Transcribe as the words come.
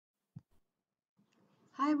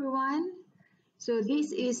Hi everyone. So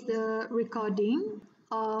this is the recording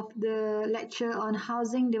of the lecture on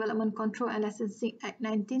Housing Development Control and Licensing Act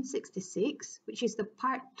 1966, which is the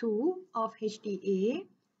part 2 of HDA.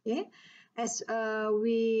 Okay, as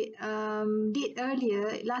we did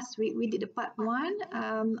earlier last week, we did the part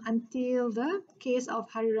 1 until the case of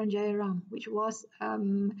Hariran Jayaram, which was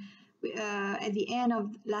at the end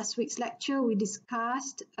of last week's lecture, we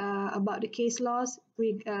discussed about the case laws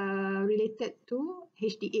related to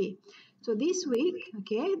HDA. So this week,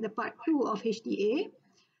 okay, the part 2 of HDA,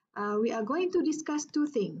 we are going to discuss two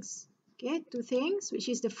things. Okay, two things, which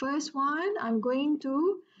is the first one, I'm going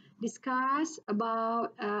to discuss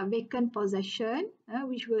about vacant possession,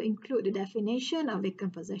 which will include the definition of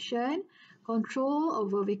vacant possession, control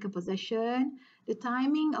over vacant possession, the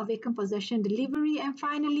timing of vacant possession delivery, and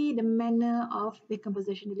finally the manner of vacant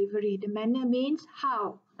possession delivery. The manner means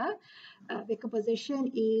how vacant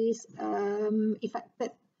possession is effected.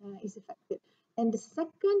 And the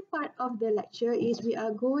second part of the lecture is we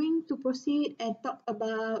are going to proceed and talk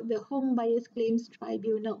about the Homebuyers Claims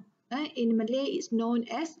Tribunal. In Malay, it's known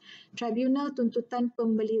as Tribunal Tuntutan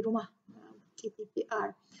Pembeli Rumah,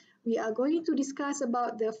 TTPR. We are going to discuss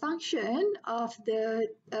about the function of the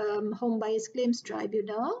Homebuyers Claims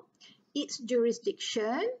Tribunal, its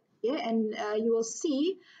jurisdiction, and you will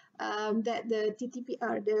see that the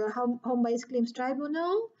TTPR, the Homebuyers Claims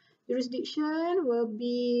Tribunal, jurisdiction will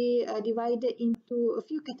be divided into a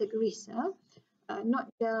few categories, not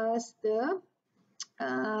just the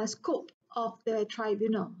scope of the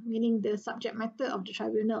tribunal, meaning the subject matter of the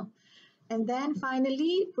tribunal. And then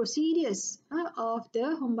finally, procedures of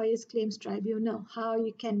the Homebuyers Claims Tribunal, how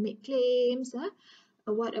you can make claims,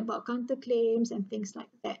 what about counterclaims and things like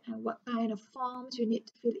that, and what kind of forms you need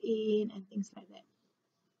to fill in and things like that.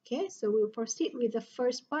 Okay, so we'll proceed with the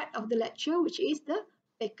first part of the lecture, which is the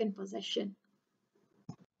vacant possession.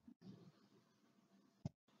 I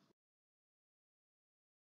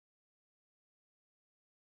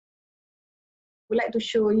would like to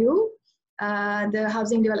show you the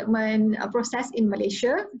housing development process in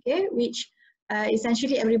Malaysia, okay, which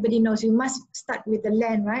essentially everybody knows. You must start with the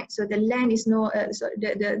land, right? So the land is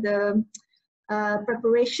the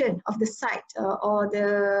preparation of the site or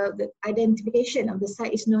the identification of the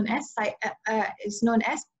site is known as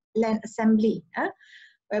land assembly,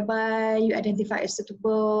 whereby you identify a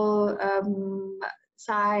suitable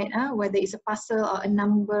site, whether it's a parcel or a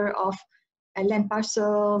number of land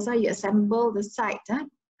parcels. You assemble the site.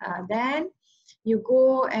 Then you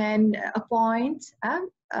go and appoint the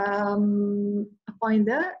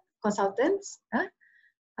consultants,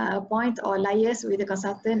 appoint or liaise with the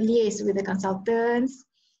consultants.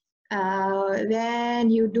 Then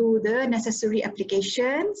you do the necessary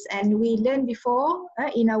applications, and we learned before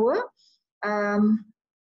in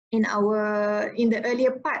the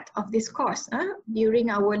earlier part of this course during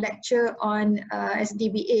our lecture on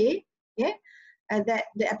SDBA, that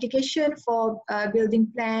the application for building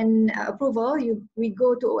plan approval, we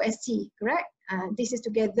go to OSC, correct? This is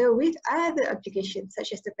together with other applications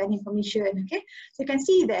such as the planning permission. Okay, so you can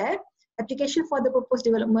see there, application for the proposed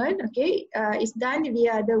development, okay, is done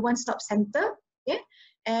via the one-stop center. Okay,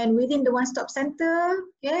 and within the one-stop center,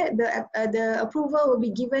 okay, the approval will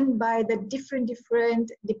be given by the different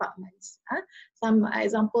departments. Some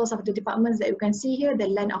examples of the departments that you can see here: the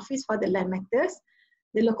land office for the land matters,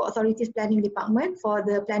 the local authorities planning department for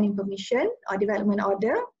the planning permission or development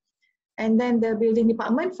order, and then the building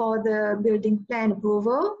department for the building plan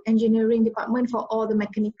approval, engineering department for all the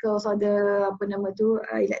mechanicals or the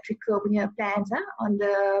electrical punya plans on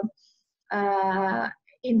the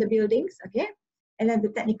in the buildings, okay, and then the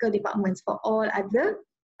technical departments for all other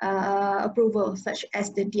approvals such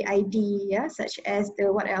as the DID, such as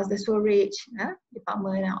the the storage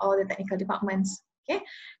department and all the technical departments. Okay,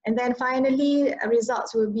 and then finally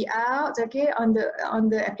results will be out, okay, on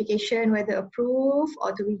the application, whether approve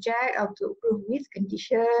or to reject or to approve with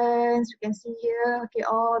conditions. You can see here, okay,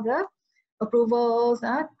 all the approvals,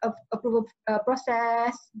 approval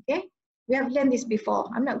process. Okay, we have learned this before.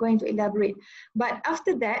 I'm not going to elaborate, but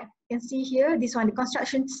after that, you can see here this one, the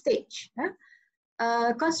construction stage.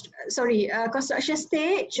 Construction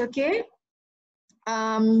stage. Okay.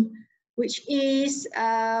 Which is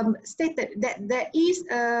stated that there is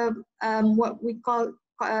what we call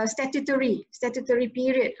statutory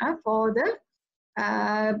period for the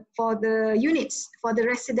units, for the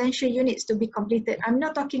residential units to be completed. I'm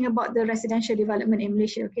not talking about the residential development in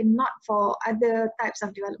Malaysia, okay, not for other types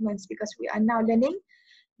of developments, because we are now learning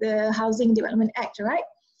the Housing Development Act, right?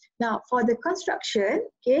 Now, for the construction,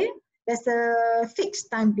 okay, there's a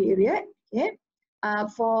fixed time period, okay,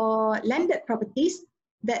 for landed properties.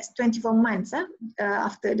 that's 24 months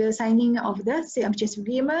after the signing of the sale and purchase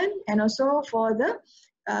agreement, and also for the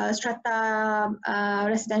strata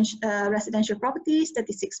residential properties,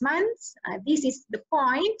 36 months. This is the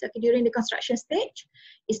point, okay, during the construction stage,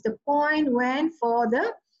 is the point when for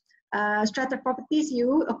the strata properties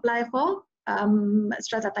you apply for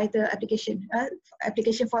strata title application,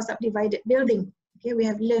 application for subdivided building. Okay, we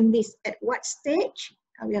have learned this at what stage?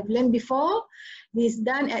 We have learned before. This is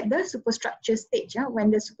done at the superstructure stage,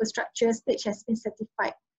 when the superstructure stage has been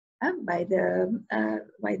certified by the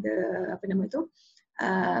apa nama tu,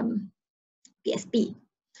 PSP.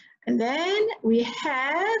 And then we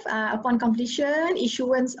have upon completion,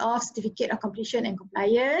 issuance of certificate of completion and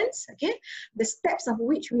compliance. Okay, the steps of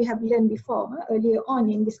which we have learned before earlier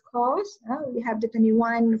on in this course. We have the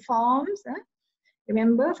 21 forms.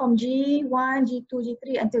 Remember, from G1, G2,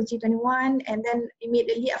 G3 until G21, and then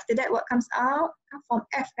immediately after that, what comes out? Form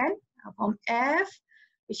F, kan? Form F,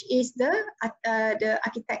 which is the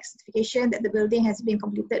architect certification that the building has been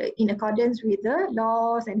completed in accordance with the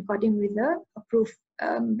laws and according with the approved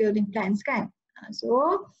building plans, kan?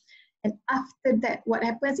 So, and after that, what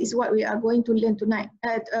happens is what we are going to learn tonight.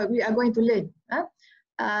 We are going to learn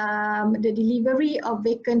the delivery of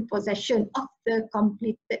vacant possession of the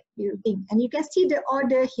completed building. And you can see the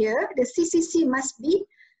order here. The CCC must be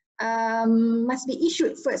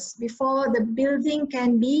issued first before the building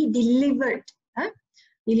can be delivered.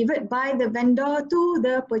 Delivered by the vendor to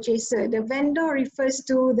the purchaser. The vendor refers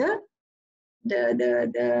to the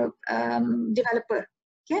developer.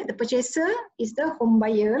 Okay, the purchaser is the home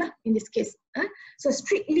buyer in this case. So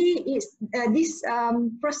strictly, is this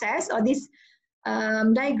process or this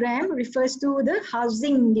diagram refers to the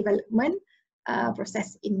housing development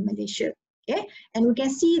process in Malaysia. Okay, and we can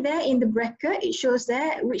see there in the bracket it shows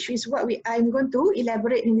that, which is what I'm going to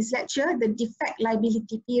elaborate in this lecture, the defect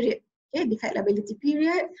liability period. Okay, defect liability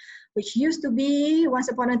period, which used to be, once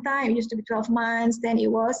upon a time, it used to be 12 months, then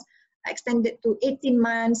it was extended to 18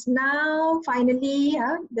 months. Now, finally,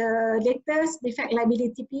 the latest defect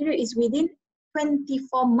liability period is within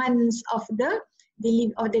 24 months of the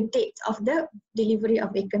date of the delivery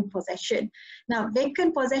of vacant possession. Now,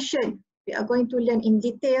 vacant possession, we are going to learn in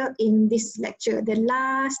detail in this lecture, the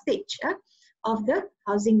last stage of the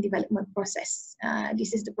housing development process.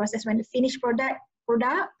 This is the process when the finished product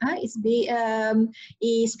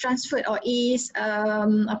is transferred or is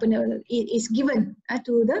given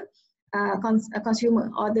to the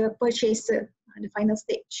consumer or the purchaser, the final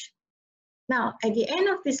stage. Now, at the end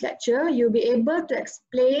of this lecture, you'll be able to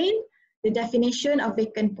explain the definition of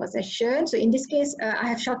vacant possession. So in this case, I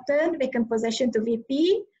have shortened vacant possession to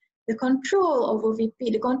VP. The control over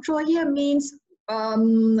VP, the control here means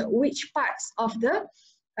which parts of the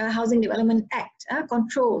Housing Development Act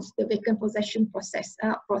controls the vacant possession process,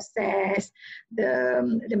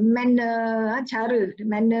 the manner, the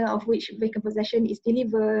manner of which vacant possession is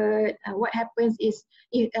delivered. What happens is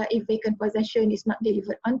if vacant possession is not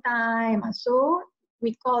delivered on time, so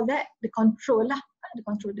we call that the control,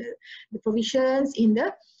 the provisions in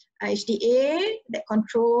the HDA that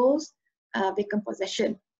controls vacant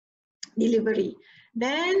possession delivery.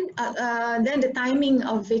 Then the timing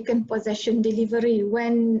of vacant possession delivery.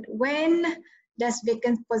 When is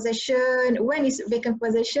vacant possession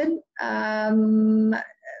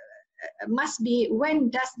must be, when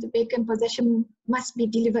does the vacant possession must be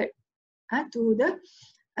delivered to the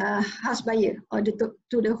house buyer or to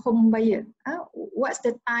the home buyer? What's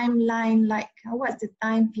the timeline like? What's the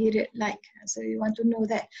time period like? So you want to know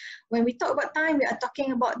that. When we talk about time, we are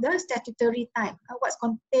talking about the statutory time. What's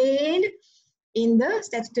contained in the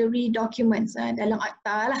statutory documents, dalam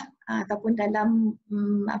akta lah, ataupun dalam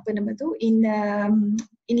in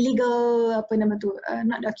legal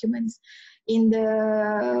not documents, in the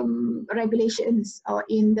regulations, or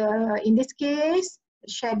in this case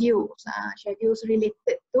schedules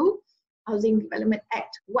related to Housing Development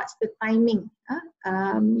Act. What's the timing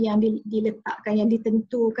yang diletakkan, yang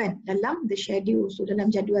ditentukan dalam the schedule, so dalam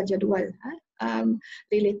jadual-jadual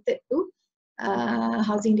related to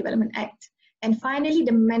Housing Development Act. And finally,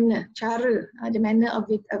 the manner, the manner of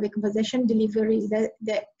vacant possession delivery. There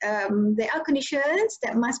are conditions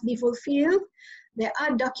that must be fulfilled. There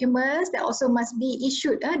are documents that also must be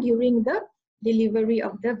issued during the delivery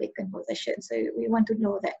of the vacant possession. So we want to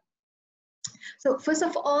know that. So first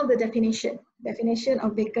of all, the definition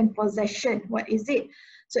of vacant possession. What is it?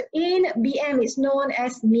 So in BM, it's known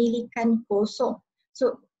as milikan kosong.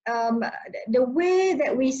 So the way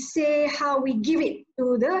that we say how we give it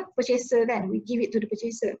to the purchaser, then we give it to the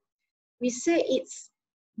purchaser. We say it's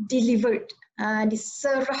delivered.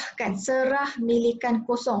 diserahkan, serah milikan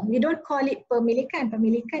kosong. We don't call it pemilikan.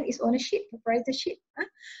 Pemilikan is ownership, proprietorship.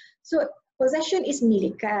 So possession is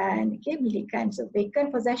milikan, okay, milikan. So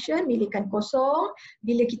vacant possession, milikan kosong.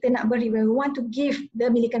 Bila kita nak beri, when we want to give the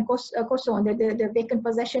milikan kosong, the vacant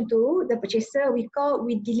possession to the purchaser, we call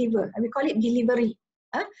it delivery.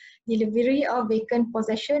 Delivery of vacant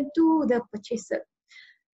possession to the purchaser.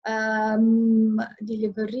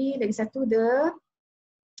 Delivery, lagi satu the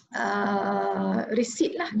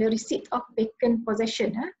receipt lah, the receipt of vacant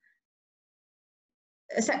possession.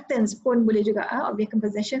 Acceptance pun boleh juga of vacant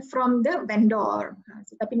possession from the vendor.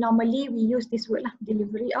 Tapi normally we use this word lah,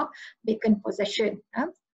 delivery of vacant possession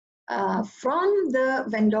from the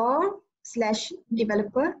vendor /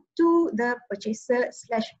 developer to the purchaser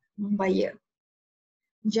 / buyer.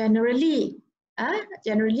 Generally,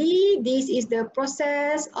 this is the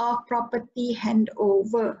process of property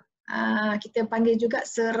handover. Kita panggil juga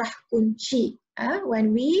serah kunci.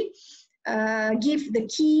 When we give the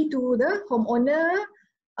key to the homeowner,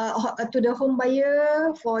 to the home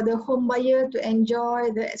buyer, for the home buyer to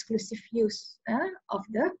enjoy the exclusive use of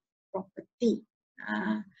the property.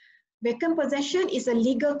 Vacant possession is a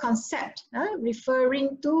legal concept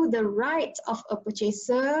referring to the right of a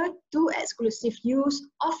purchaser to exclusive use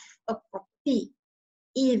of a property,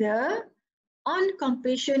 either on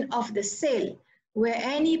completion of the sale, where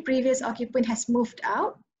any previous occupant has moved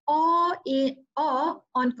out, or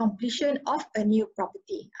on completion of a new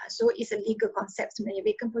property. So it's a legal concept sebenarnya.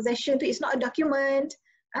 Vacant possession tu is not a document.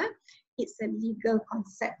 It's a legal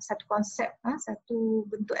concept, satu konsep, satu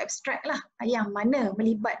bentuk abstrak lah yang mana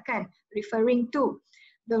melibatkan, referring to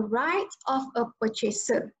the right of a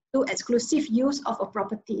purchaser to exclusive use of a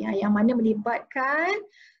property, yang mana melibatkan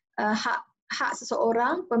hak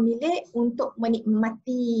seseorang pemilik untuk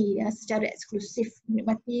menikmati secara eksklusif,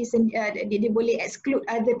 menikmati dia boleh exclude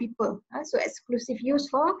other people, so exclusive use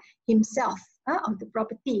for himself of the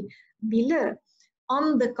property bila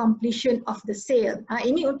on the completion of the sale.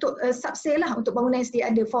 Ini untuk sub-sale lah, untuk bangunan yang sedia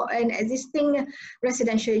ada, for an existing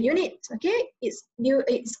residential unit. Okay, it's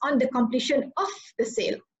on the completion of the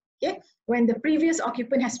sale. Okay, when the previous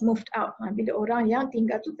occupant has moved out. Bila orang yang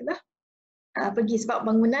tinggal tu telah pergi sebab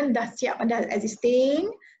bangunan dah siap, dah existing.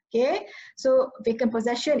 Okay, so vacant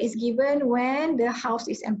possession is given when the house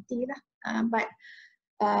is empty lah. But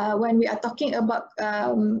when we are talking about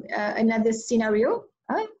another scenario,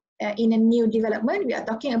 in a new development, we are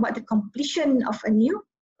talking about the completion of a new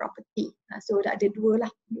property. So ada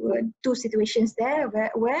two situations there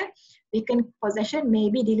where vacant possession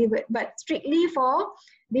may be delivered. But strictly for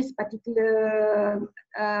this particular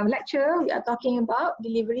lecture, we are talking about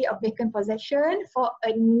delivery of vacant possession for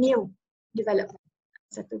a new development.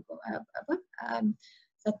 Satu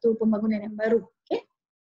pembangunan yang baru. Okay.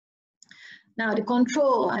 Now the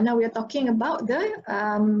control. Now we are talking about the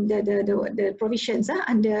provisions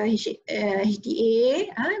under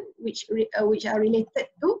HDA, which are related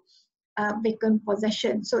to vacant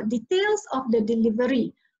possession. So details of the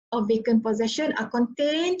delivery of vacant possession are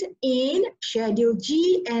contained in Schedule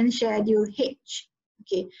G and Schedule H.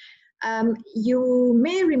 Okay, you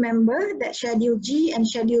may remember that Schedule G and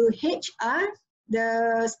Schedule H are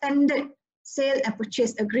the standard sale and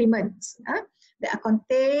purchase agreements. That are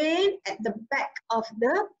contained at the back of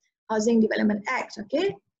the Housing Development Act. Okay,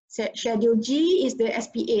 Schedule G is the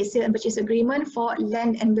SPA, Sale and Purchase Agreement for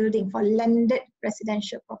land and building, for landed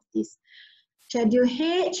residential properties. Schedule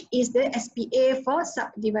H is the SPA for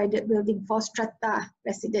subdivided building, for strata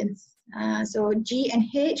residence. So G and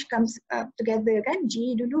H comes together kan,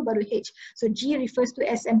 G dulu baru H. So G refers to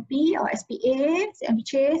SMP or SPA, Sale and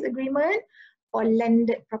Purchase Agreement for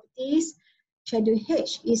landed properties. Schedule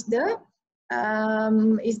H is the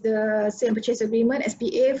sale and purchase agreement,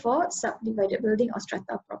 SPA, for subdivided building or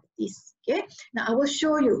strata properties. Okay, now I will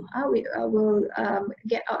show you. I will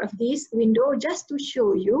get out of this window just to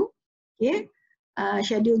show you. Okay,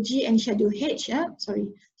 Schedule G and Schedule H.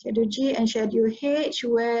 Schedule G and Schedule H,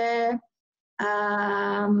 where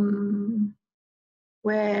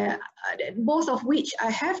both of which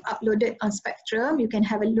I have uploaded on Spectrum. You can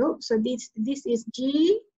have a look. So this is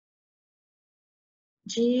G.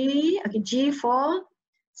 Okay, G for,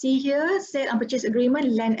 see here, sale and purchase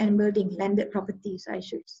agreement, land and building, landed property. So I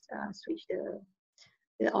should switch the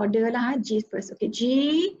order lah. G first. Okay,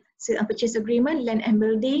 G, sale and purchase agreement, land and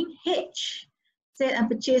building. H, sale and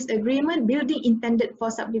purchase agreement, building intended for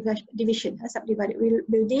subdivision. Subdivided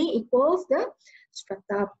building equals the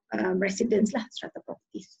strata residence lah, strata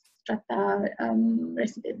properties, strata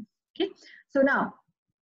residence. Okay, so now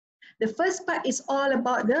The first part is all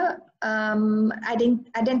about the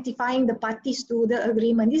identifying the parties to the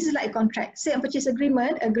agreement. This is like a contract. Sale and purchase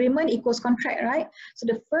agreement, agreement equals contract, right? So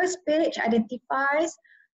the first page identifies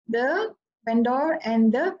the vendor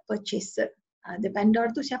and the purchaser. The vendor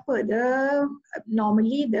tu siapa?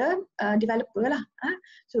 Normally the developer lah.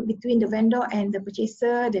 So between the vendor and the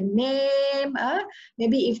purchaser, the name,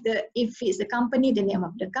 maybe if it's the company, the name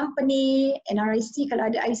of the company, NRIC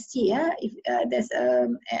kalau ada IC, if there's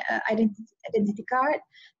identity card,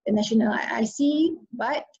 the national IC,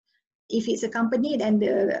 but if it's a company, then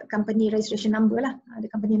the company registration number lah, the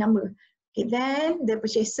company number. Okay, then the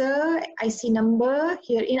purchaser IC number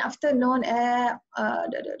hereinafter known as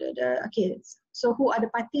okay. So who are the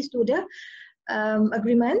parties to the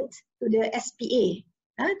agreement, to the SPA,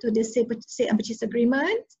 to the sale and purchase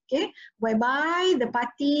agreement? Okay, whereby the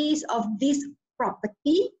parties of this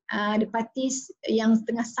property, the parties yang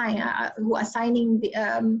tengah sign, who are signing the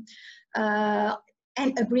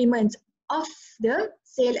an agreement of the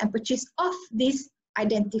sale and purchase of this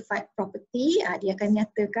identified property, dia akan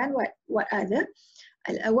nyatakan what are the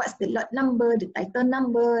what's the lot number, the title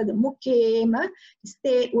number, the mukim, the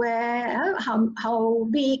state where, how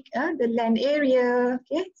big, the land area,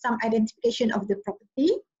 okay, some identification of the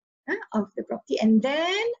property, and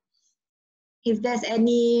then if there's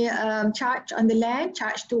any charge on the land,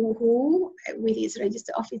 charge to who, with its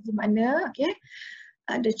registered office di mana, okay,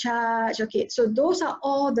 the charge, okay. So those are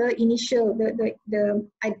all the initial, the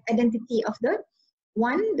identity of the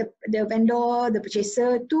one, the vendor, the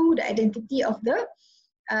purchaser. Two, the identity of the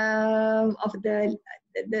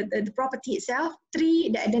property itself. Three,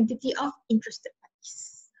 the identity of interested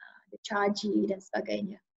parties, the chargee dan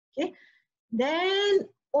sebagainya. Okay, then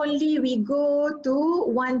only we go to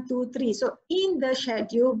 1, 2, 3. So in the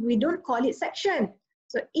schedule, we don't call it section.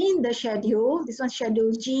 So in the schedule, this one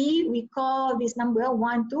schedule G, we call this number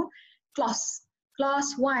 1 to clause.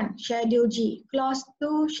 Clause 1, schedule G. Clause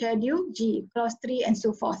 2, schedule G. Clause 3, and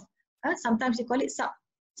so forth. Sometimes we call it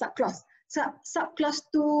sub-clause. Sub-clause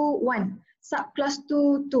 2, 1. Sub-clause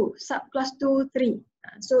 2, 2. Sub-clause 2, 3.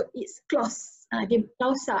 So it's clause. Dia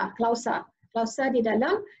klausa. Klausa di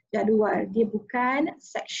dalam jadual. Dia bukan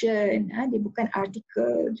section. Dia bukan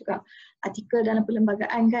artikel juga. Artikel dalam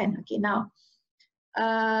perlembagaan kan. Okay, now.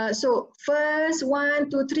 So first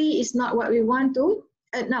 1, 2, 3 is not what we want to.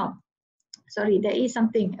 Now, sorry, there is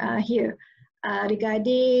something here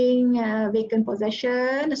regarding vacant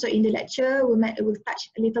possession. So in the lecture, we'll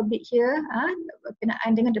touch a little bit here.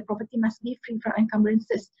 Berkenaan dengan the property must be free from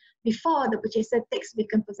encumbrances before the purchaser takes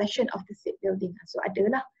vacant possession of the said building. So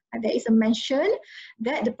adalah, there is a mention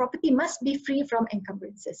that the property must be free from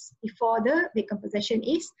encumbrances before the vacant possession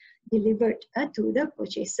is delivered to the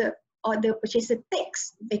purchaser, or the purchaser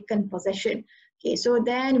takes vacant possession. Okay, so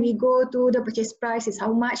then we go to the purchase price is how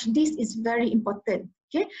much. This is very important.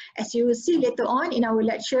 Okay, as you will see later on in our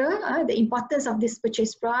lecture, the importance of this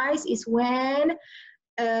purchase price is when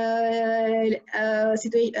a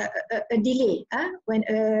delay, when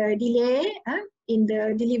a delay in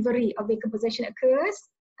the delivery of vacant possession occurs,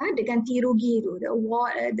 the ganti rugi tu, the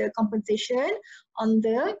award, the compensation on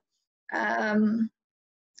the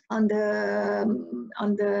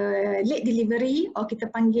late delivery, or kita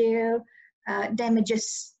panggil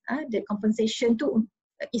damages. The compensation tu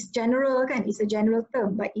is general kan, it's a general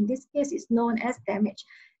term, but in this case it's known as damage.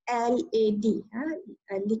 LAD,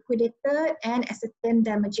 liquidated and ascertained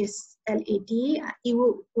damages. LAD, it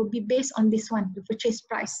will be based on this one, the purchase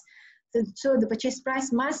price. So the purchase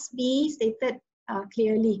price must be stated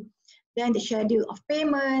clearly. Then the schedule of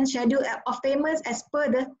payments. Schedule of payments as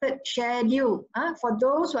per the third schedule. For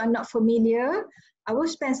those who are not familiar, I will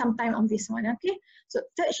spend some time on this one. Okay, so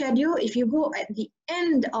third schedule, if you go at the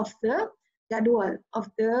end of the jadwal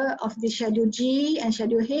of the schedule G and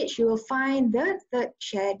schedule H, you will find the third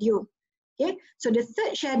schedule. Okay, so the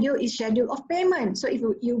third schedule is schedule of payment. So if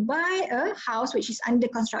you buy a house which is under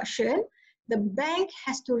construction, the bank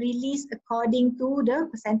has to release according to the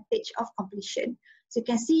percentage of completion. So you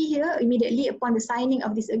can see here, immediately upon the signing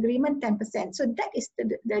of this agreement, 10%. So that is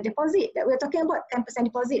the deposit that we're talking about, 10%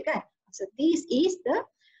 deposit kan. So this is the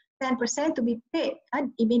 10% to be paid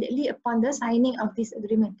immediately upon the signing of this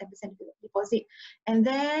agreement, 10% deposit. And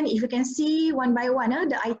then if you can see one by one,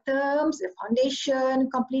 the items, the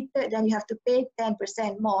foundation completed, then you have to pay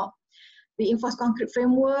 10% more. Reinforced concrete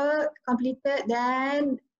framework completed,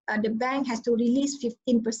 then the bank has to release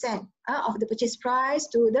 15% of the purchase price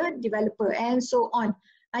to the developer, and so on.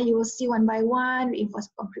 You will see one by one,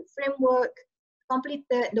 reinforced concrete framework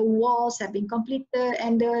completed, the walls have been completed,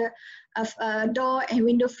 and the door and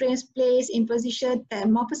window frames placed in position,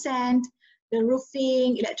 10%. the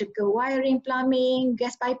roofing, electrical wiring, plumbing,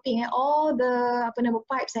 gas piping, and all the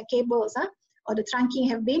pipes and cables, or the trunking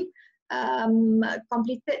have been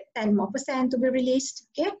completed, 10% more to be released.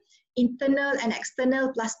 Okay, internal and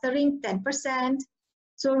external plastering, 10%.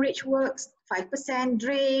 Sewage works, 5%.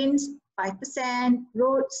 Drains, 5%.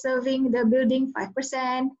 Road serving the building,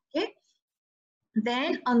 5%. Okay.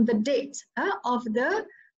 Then on the date of the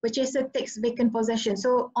purchaser takes vacant possession.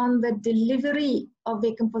 So on the delivery of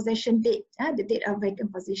vacant possession date, the date of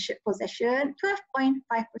vacant possession, 12.5%.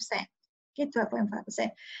 Okay,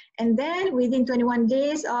 12.5%. And then within 21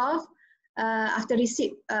 days of after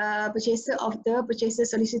receipt, purchaser of the purchaser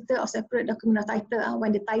solicitor of separate document of title,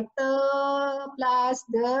 when the title plus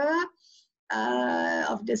the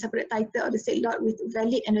of the separate title of the said lot with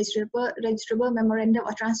valid and registrable memorandum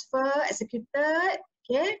of transfer executed,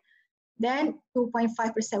 okay, then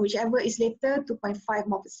 2.5%, whichever is later, 2.5%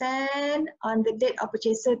 more on the date of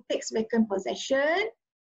purchaser takes vacant possession,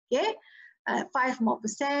 okay, 5% more,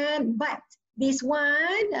 but this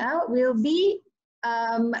one will be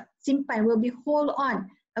simpan, will be hold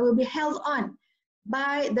on, will be held on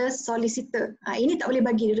by the solicitor. Ini tak boleh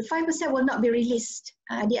bagi, the 5% will not be released.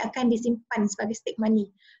 Dia akan disimpan sebagai stake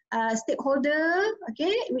money. Stakeholder,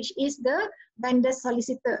 okay, which is the vendor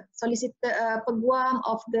solicitor. Peguam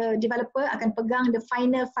of the developer akan pegang the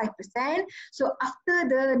final 5%. So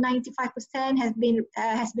after the 95% has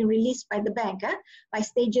been released by the bank, by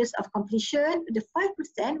stages of completion, the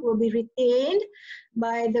 5% will be retained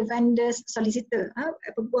by the vendor's solicitor.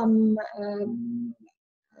 Peguam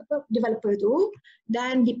developer tu,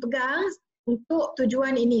 dan dipegang untuk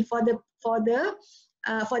tujuan ini for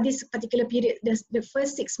this particular period, the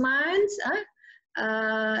first 6 months,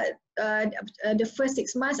 the first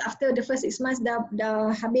 6 months, after the first 6 months dah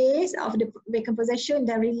habis of the vacant possession,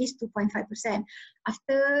 dah release 2.5%.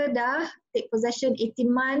 After dah take possession 18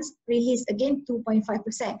 months, release again 2.5%.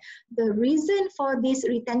 The reason for this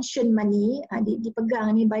retention money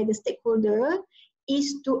dipegang ni by the stakeholder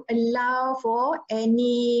is to allow for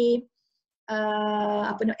any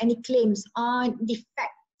any claims on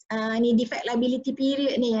defect. Ni defect liability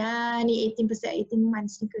period ni, ni 18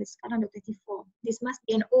 months ni ke, sekarang dah 24. This must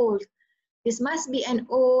be an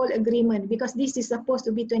old agreement because this is supposed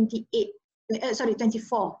to be 24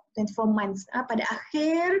 months. Pada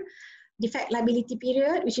akhir defect liability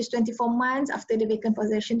period, which is 24 months after the vacant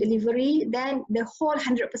possession delivery, then the whole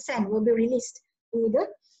 100% will be released to the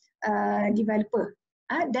developer.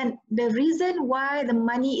 Then the reason why the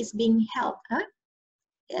money is being held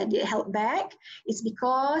back is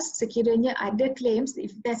because sekiranya ada claims,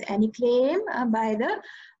 if there's any claim by the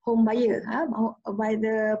home buyer, by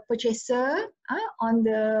the purchaser on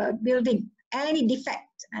the building, any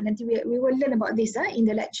defect, nanti we will learn about this in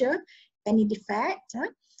the lecture, any defect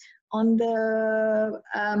on the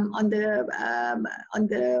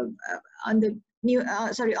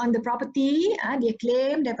property, dia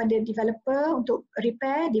claim daripada developer untuk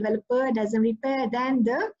repair, developer doesn't repair, then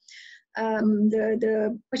the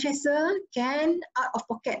purchaser can out of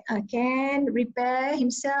pocket can repair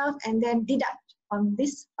himself and then deduct on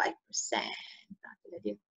this 5%.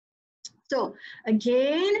 So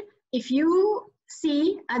again, if you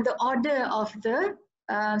see the order of the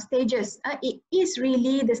stages, it is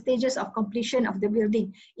really the stages of completion of the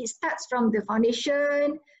building. It starts from the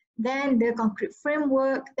foundation, then the concrete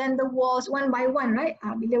framework, then the walls one by one, right?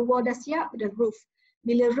 Bila wall dah siap, the roof.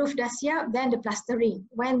 Bila roof dah siap, then the plastering.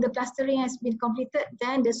 When the plastering has been completed,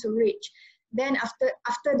 then the sewage. Then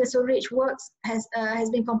after the sewage works has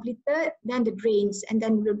been completed, then the drains, and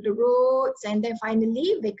then the roads, and then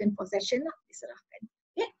finally vacant possession diserahkan.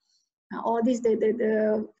 Okay? All these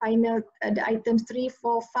the final the items 3,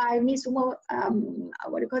 4, 5 ni semua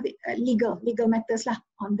what do you call it, legal matters lah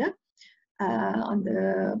on the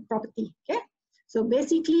property. Okay, so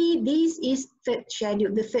basically this is the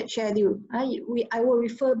third schedule. I will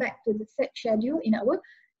refer back to the third schedule in our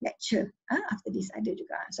lecture after this ada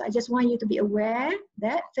juga. So I just want you to be aware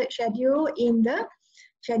that third schedule in the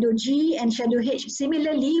schedule G and schedule H.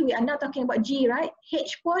 Similarly, we are not talking about G, right?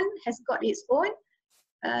 H pun has got its own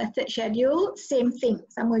third schedule, same thing,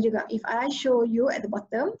 sama juga. If I show you at the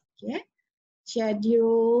bottom, okay,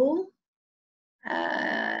 schedule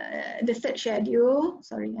the third schedule,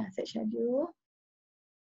 same.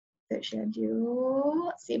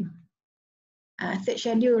 Third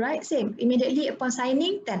schedule, right? Same. Immediately upon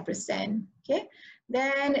signing, 10%. Okay.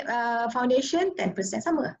 Then foundation, 10%.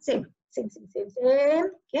 Sama. Same.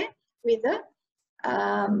 Okay. With the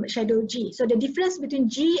schedule G. So the difference between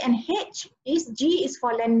G and H is G is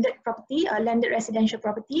for landed property or landed residential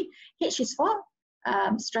property. H is for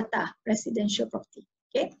strata residential property.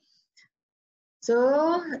 Okay.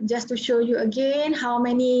 So just to show you again how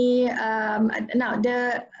many, now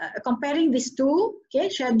the comparing these two, okay,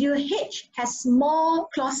 Schedule H has more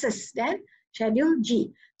clauses than Schedule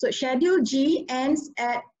G. So Schedule G ends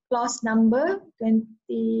at clause number 20,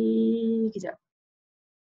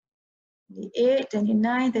 28,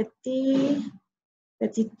 29, 30,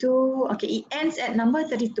 32, okay, it ends at number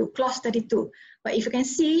 32, clause 32. But if you can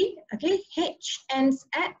see, okay, H ends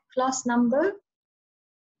at clause number,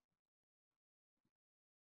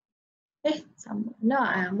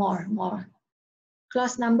 more.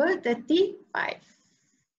 Clause number 35,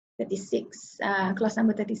 36, clause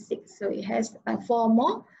number 36. So it has 4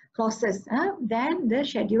 more clauses than the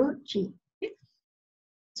Schedule G. Okay?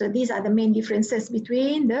 So these are the main differences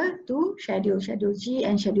between the two schedules, Schedule G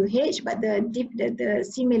and Schedule H, but the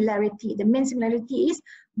similarity, the main similarity is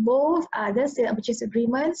both are the sale and purchase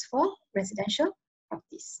agreements for residential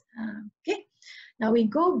properties. Okay, now we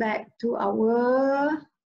go back to our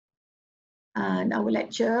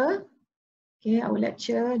lecture. Okay, our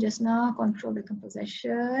lecture just now, control vacant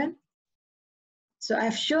possession. So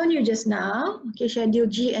I've shown you just now, okay, Schedule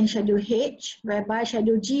G and Schedule H, whereby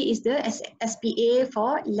Schedule G is the SPA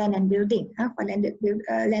for land and building, for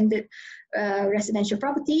landed residential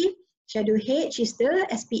property. Schedule H is the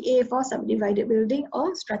SPA for subdivided building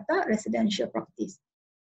or strata residential properties.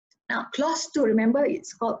 Now, clause 2, remember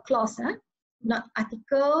it's called clause, not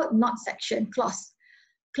article, not section, clause.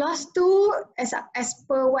 Clause 2, as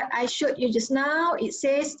per what I showed you just now, it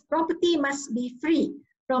says property must be free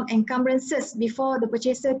from encumbrances before the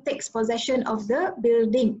purchaser takes possession of the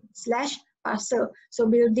building / parcel. So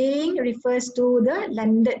building refers to the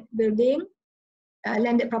landed building,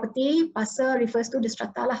 landed property, parcel refers to the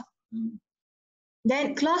strata lah.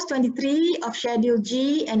 Then clause 23 of Schedule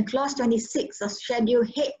G and clause 26 of Schedule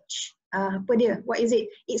H, what is it?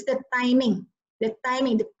 It's the timing. The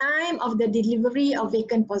time of the delivery of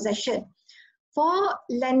vacant possession. For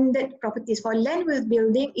landed properties, for land with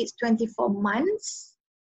building, it's 24 months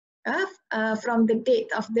from the date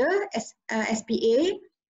of the SPA.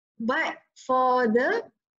 But for the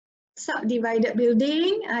subdivided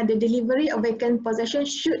building, the delivery of vacant possession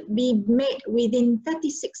should be made within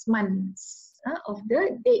 36 months of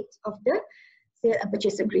the date of the sale and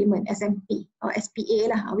purchase agreement, SMP or SPA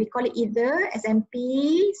lah. We call it either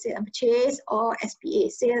SMP, sale and purchase, or SPA,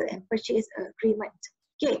 sale and purchase agreement.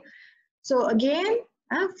 Okay, so again,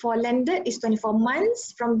 for landed is 24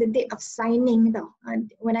 months from the date of signing.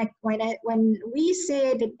 When we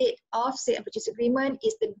say the date of sale and purchase agreement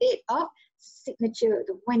is the date of signature,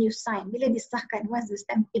 when you sign, bila disahkan, what's the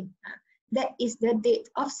stamping? That is the date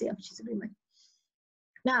of sale and purchase agreement.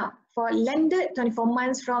 Now, for landed, 24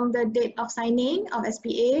 months from the date of signing of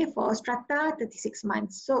SPA. For strata, 36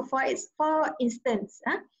 months. So for instance,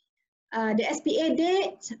 the SPA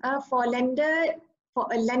date for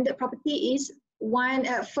a landed property is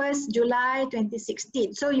 1st July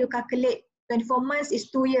 2016. So you calculate 24 months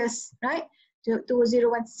is 2 years, right?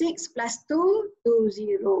 2016 plus 2,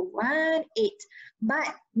 2018.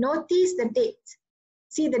 But notice the date.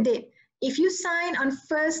 See the date. If you sign on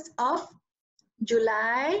 1st of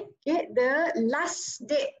July, okay, the last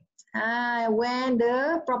date when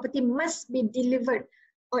the property must be delivered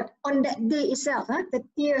on that day itself,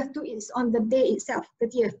 30th is on the day itself,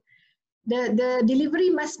 30th. The delivery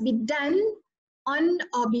must be done on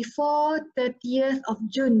or before 30th of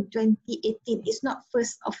June 2018. It's not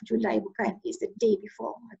 1st of July, bukan. It's the day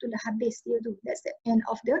before. Itulah habis dia tu. That's the end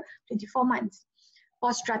of the 24 months. For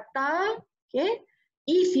strata, okay,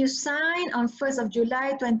 if you sign on 1st of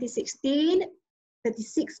July 2016,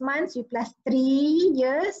 36 months, you plus 3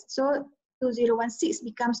 years, so 2016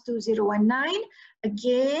 becomes 2019.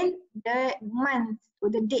 Again, the month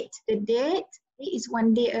or the date is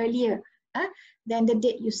 1 day earlier than the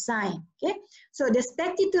date you sign. Okay, so the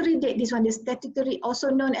statutory date, this one, the statutory,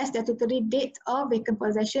 also known as statutory date of vacant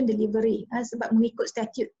possession delivery, sebab mengikut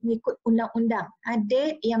statute, mengikut undang-undang.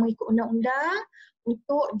 Date yang mengikut undang-undang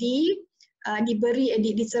untuk diberi,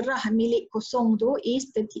 diserah milik kosong tu is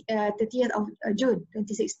 30th of June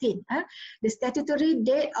 2016. The statutory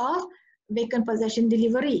date of vacant possession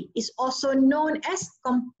delivery is also known as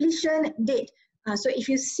completion date. So if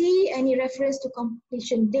you see any reference to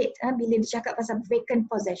completion date, bila dicakap pasal vacant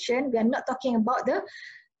possession, we are not talking about the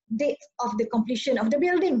date of the completion of the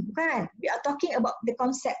building, bukan? We are talking about the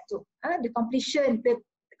concept tu, the completion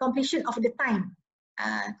of the time.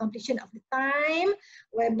 Completion of the time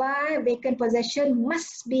whereby vacant possession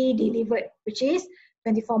must be delivered, which is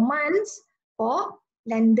 24 months for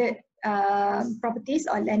landed properties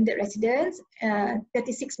or landed residents,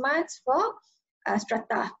 36 months for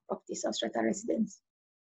strata properties or strata residents.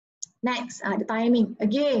 Next, the timing.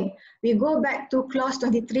 Again, we go back to clause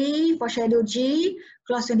 23 for schedule G,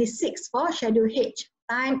 clause 26 for schedule H.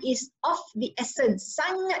 Time is of the essence,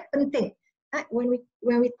 sangat penting. When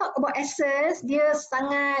we talk about essence, dia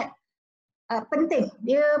sangat penting.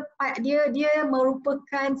 Dia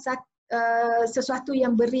merupakan sesuatu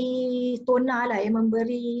yang beri tona lah, yang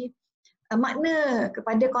memberi makna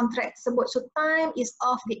kepada kontrak tersebut. So time is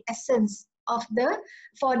of the essence of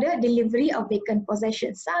for the delivery of vacant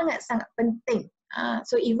possession. Sangat-sangat penting.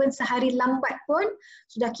 So even sehari lambat pun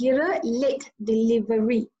sudah kira late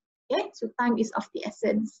delivery. Okay, so time is of the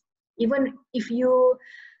essence. Even if you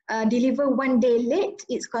deliver 1 day late,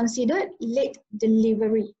 it's considered late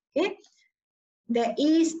delivery. Okay, there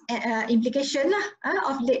is implication lah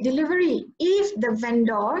of late delivery if the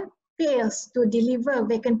vendor fails to deliver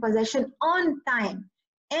vacant possession on time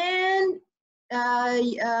and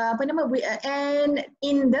and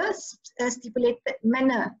in the stipulated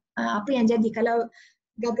manner. Apa yang jadi kalau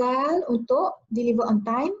gagal untuk deliver on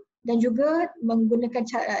time dan juga menggunakan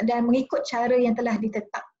dan mengikut cara yang telah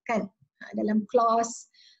ditetapkan dalam clause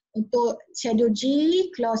untuk schedule G,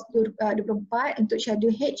 clause 24, untuk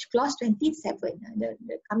schedule H, clause 27,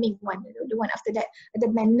 the coming one, the one after that. The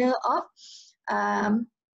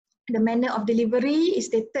manner of delivery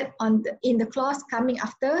is stated in the clause coming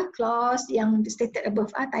after clause yang stated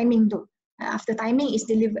above. Timing tu. After timing is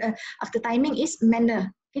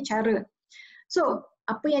manner, okay, cara. So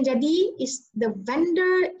apa yang jadi is the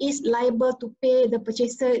vendor is liable to pay the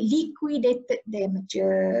purchaser liquidated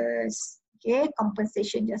damages. Okay,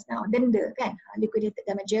 compensation just now, denda kan, liquidated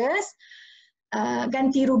damages,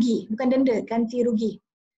 ganti rugi, bukan denda, ganti rugi,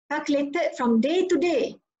 calculated from day to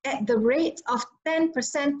day at the rate of 10%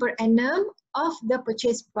 per annum of the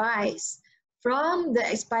purchase price from the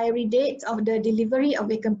expiry date of the delivery of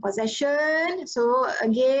vacant possession. So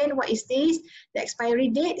again, what is this? The expiry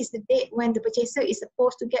date is the date when the purchaser is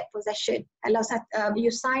supposed to get possession. Kalau you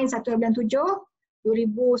sign 1 bulan 7,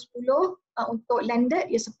 2010 untuk landed,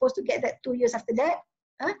 you're supposed to get that 2 years after that.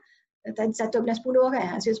 Tadi 1 bulan 10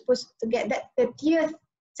 kan, so you're supposed to get that 30th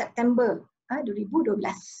September 2012.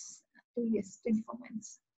 2 years, 24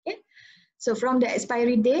 months. Okay? So from the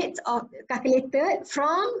expiry date of calculated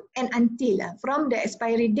from and until, from the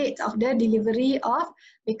expiry date of the delivery of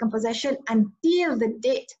vacant possession until the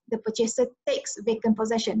date the purchaser takes vacant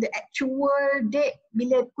possession, the actual date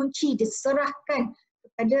bila kunci diserahkan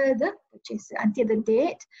kepada the purchaser, until the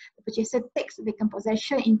date the purchaser takes vacant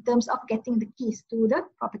possession in terms of getting the keys to the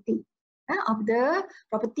property. Of the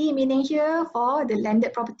property, meaning here for the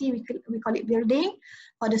landed property we call it building,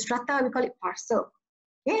 for the strata we call it parcel.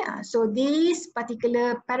 Yeah, so this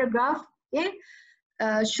particular paragraph, okay,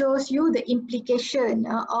 shows you the implication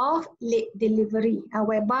of late delivery,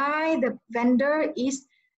 whereby the vendor is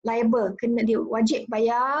liable, kena dia wajib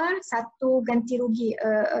bayar satu ganti rugi,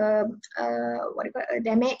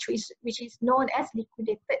 damage which is known as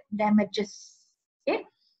liquidated damages. Okay,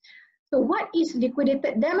 so what is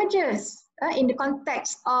liquidated damages? In the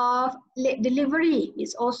context of late delivery,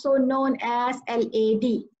 it's also known as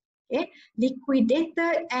LAD. Okay,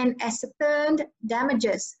 liquidated and ascertained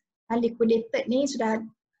damages. Liquidated ni sudah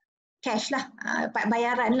cash lah,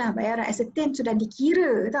 bayaran ascertained sudah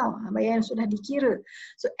dikira tau, bayaran sudah dikira.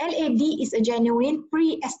 So LAD is a genuine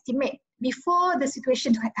pre-estimate before the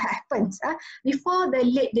situation happens, before the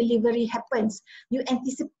late delivery happens. You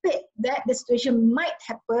anticipate that the situation might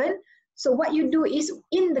happen. So what you do is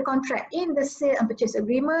in the contract, in the sale and purchase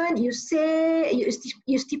agreement, you say,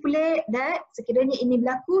 you stipulate that sekiranya ini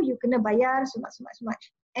berlaku, you kena bayar so much.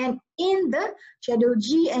 And in the schedule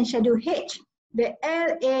G and schedule H, the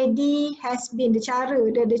LAD has been, the cara,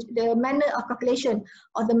 the manner of calculation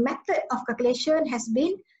or the method of calculation has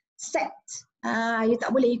been set. You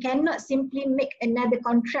tak boleh, you cannot simply make another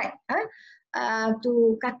contract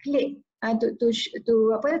to calculate.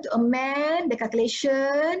 To amend the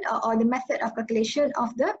calculation or the method of calculation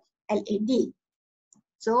of the LAD.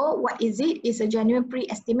 So what is it? It's a genuine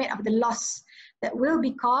pre-estimate of the loss that will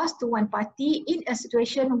be caused to one party in a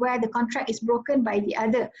situation where the contract is broken by the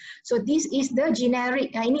other. So this is the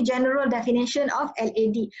generic, ini general definition of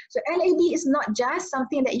LAD. So LAD is not just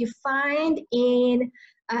something that you find in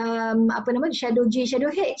schedule G,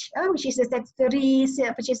 schedule H, which is the statutory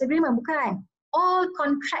sale purchase agreement, bukan. All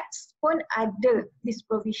contracts pun ada this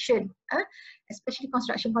provision, especially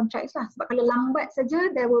construction contracts lah. Sebab kalau lambat saja,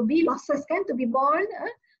 there will be losses kan to be borne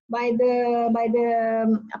by the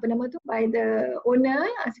owner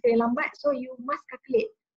sekali lambat. So you must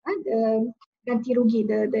calculate the ganti rugi,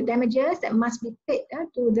 the damages that must be paid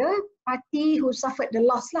to the party who suffered the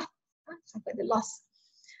loss lah, suffered the loss.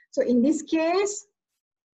 So in this case,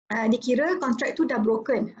 dikira kontrak tu dah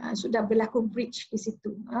broken, sudah berlaku breach di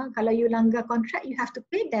situ. Kalau you langgar kontrak, you have to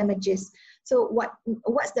pay damages. So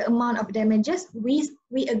what's the amount of damages? We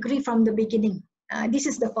agree from the beginning. This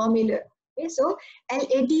is the formula. Okay, so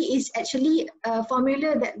LAD is actually a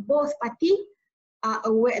formula that both parties are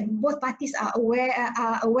aware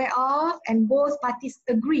of, and both parties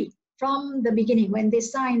agree from the beginning when they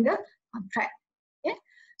sign the contract. Okay?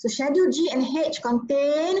 So Schedule G and H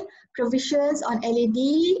contain provisions on LAD,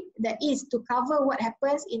 that is to cover what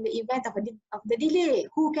happens in the event of the delay.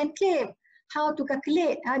 Who can claim? How to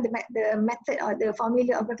calculate the method or the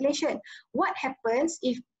formula of calculation. What happens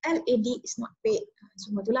if LAD is not paid?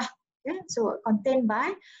 Semua itulah. Okay? So contained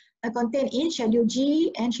in Schedule G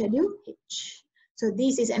and Schedule H. So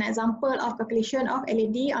this is an example of calculation of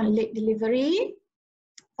LAD on late delivery.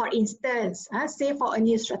 For instance, say for a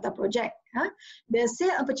new strata project, the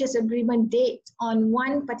sale and purchase agreement date on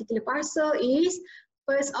one particular parcel is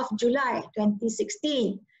 1st of July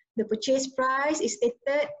 2016. The purchase price is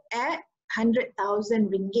stated at 100,000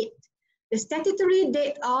 ringgit. The statutory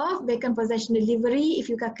date of vacant possession delivery, if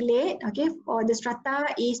you calculate, okay, for the strata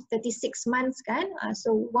is 36 months, kan?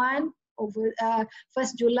 So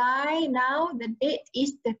 1/1st July, now the date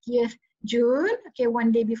is 30th June, okay, 1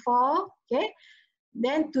 day before, okay.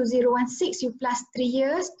 Then 2016, you plus 3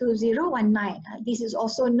 years, 2019. This is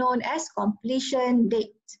also known as completion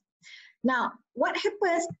date. Now, what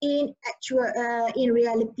happens in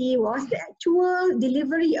reality was the actual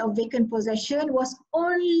delivery of vacant possession was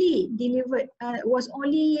only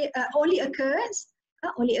occurs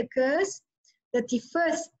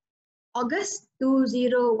 31st August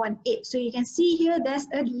 2018. So you can see here there's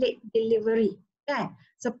a late delivery. Okay?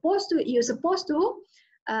 You're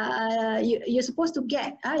supposed to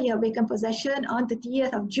get your vacant possession on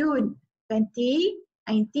 30th of June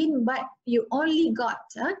 2019, but you only got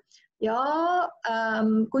your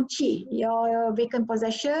kunci, your vacant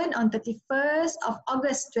possession on 31st of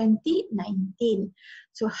August 2019.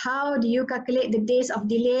 So how do you calculate the days of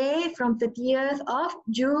delay from 30th of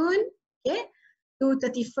June, okay, to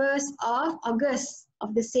 31st of August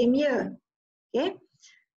of the same year? Okay,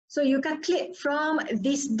 so you calculate from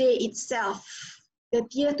this day itself.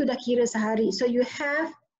 30th tu dah kira sehari. So you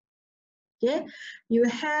have, okay, you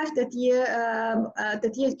have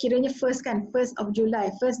 30th kiranya first kan, 1st of July,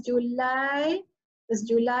 1st July,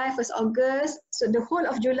 1st August. So the whole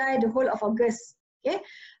of July, the whole of August, okay,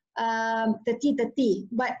 30.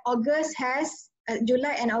 But August has,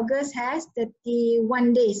 July and August has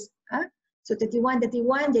 31 days. So 31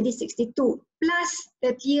 jadi 62 plus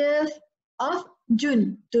 30th of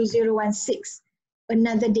June 2016,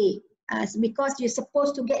 another day. Because you're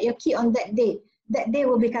supposed to get your key on that day. That day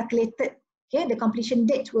will be calculated. Okay, the completion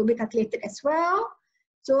date will be calculated as well.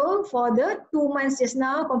 So for the 2 months just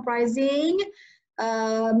now, comprising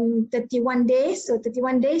 31 days. So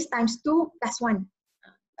 31 days times 2 plus 1.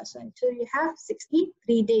 So you have 63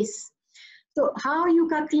 days. So how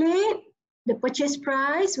you calculate the purchase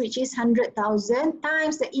price, which is 100,000,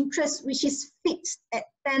 times the interest, which is fixed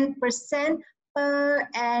at 10% per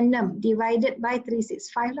annum, divided by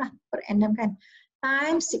 365 lah per annum kan,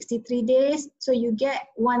 times 63 days, so you get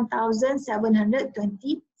 1,726.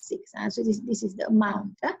 So this is the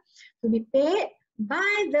amount to be paid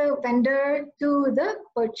by the vendor to the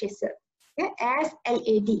purchaser, okay, as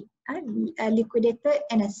LAD, liquidated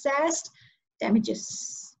and assessed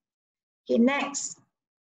damages. Okay, next,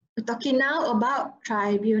 we're talking now about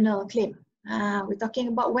tribunal claim. We're talking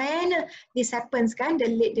about when this happens kan, the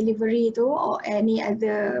late delivery tu or any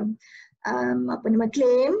other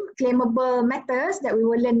claimable matters that we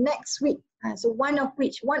will learn next week. So one of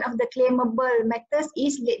the claimable matters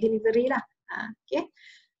is late delivery lah. Okay.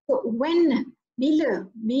 So when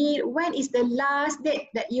is the last date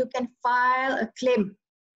that you can file a claim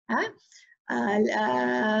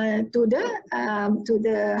to the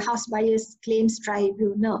House Buyers Claims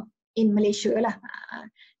Tribunal in Malaysia lah.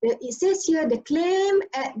 It says here the claim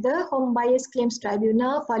at the Home Buyers Claims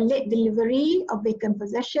Tribunal for late delivery of vacant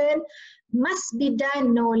possession must be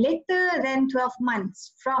done no later than 12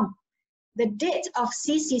 months from the date of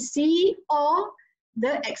CCC or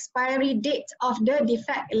the expiry date of the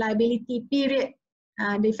defect liability period.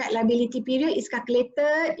 Defect liability period is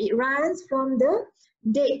calculated, it runs from the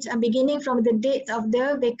date, beginning from the date of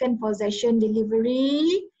the vacant possession delivery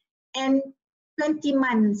and 20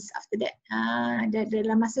 months after that.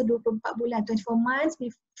 Dalam masa 24 bulan, 24 months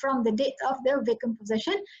from the date of the vacant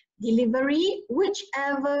possession delivery,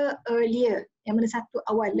 whichever earlier. Yang mana satu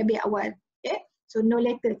awal, lebih awal. Okay? So no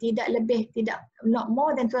later, tidak lebih, not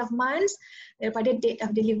more than 12 months daripada date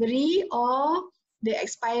of delivery or the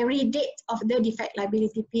expiry date of the defect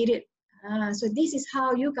liability period. So this is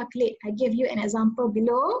how you calculate. I gave you an example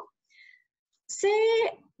below. Say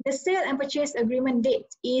the sale and purchase agreement date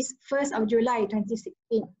is 1st of July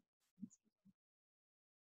 2016.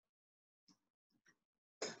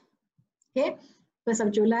 Okay, 1st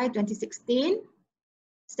of July 2016.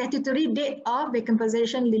 Statutory date of vacant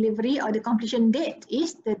possession delivery or the completion date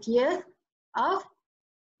is 30th of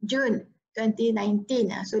June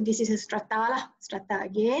 2019. So this is a strata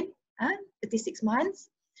again, 36 months.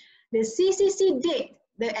 The CCC date,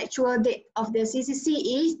 the actual date of the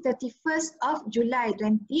CCC is 31st of July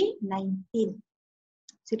 2019.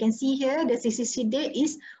 So you can see here the CCC date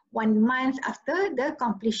is 1 month after the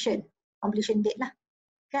completion date lah,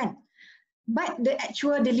 kan? But the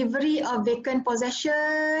actual delivery of vacant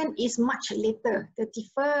possession is much later,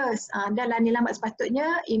 31st. Dah lah ni lambat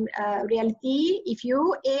sepatutnya. In reality, if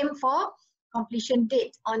you aim for completion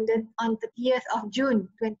date on 30th of June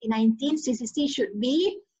 2019, CCC should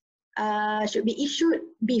be issued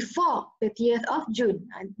before 30th of June,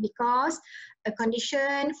 because a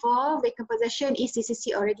condition for vacant possession is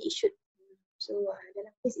CCC already issued. So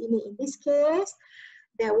dalam case ini, in this case,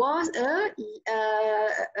 there was a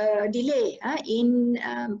delay in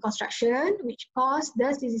construction, which caused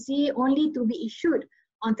the CCC only to be issued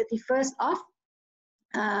on 31st of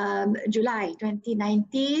July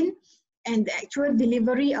 2019, and the actual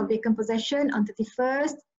delivery of vacant possession on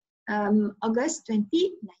 31st August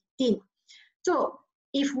 2019. So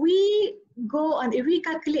if we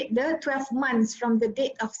calculate the 12 months from the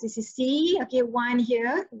date of CCC, okay, 1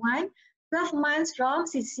 here, 12 months from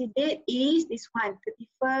CCC date is this one,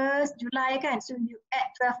 31st July kan. So you add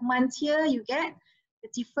 12 months here, you get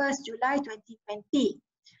 31st July 2020.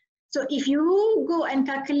 So if you go and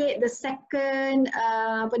calculate the second,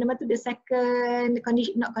 the second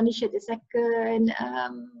condition, not condition, the second,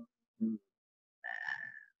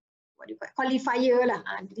 what do you call it, qualifier lah.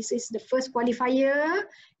 This is the first qualifier,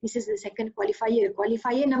 this is the second qualifier.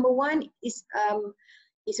 Qualifier number 1 is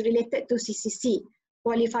related to CCC.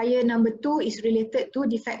 Qualifier number 2 is related to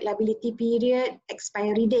defect liability period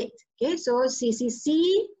expiry date. Okay, so CCC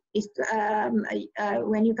is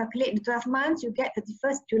when you calculate the 12 months, you get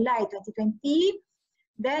 31st July 2020.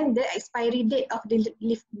 Then the expiry date of the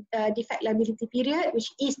defect liability period, which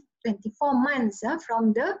is 24 months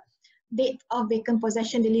from the date of vacant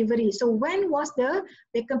possession delivery. So when was the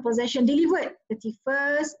vacant possession delivered?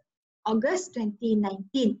 31st August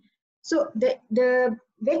 2019. So the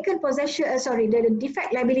vacant possession, the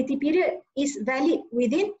defect liability period is valid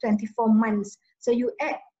within 24 months. So you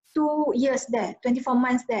add 2 years there, 24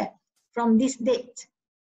 months there from this date,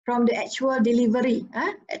 from the actual delivery,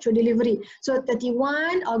 So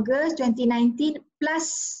 31 August 2019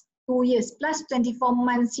 plus 2 years, plus 24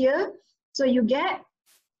 months here. So you get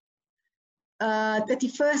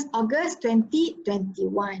 31st August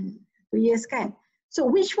 2021, 2 years kan. So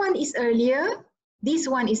which one is earlier? This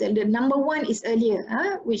one is the number 1 is earlier,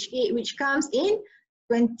 which comes in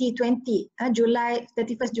 2020.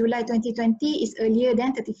 31st July 2020 is earlier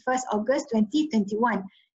than 31st August 2021.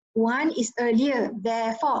 1 is earlier.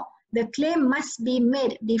 Therefore, the claim must be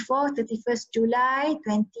made before 31st July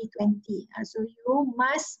 2020. So you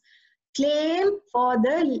must claim for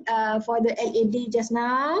the LAD just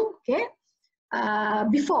now, okay,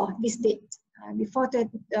 before this date. Before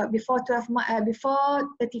 31st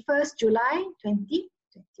July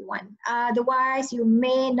 2021. Otherwise, you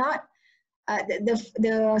may not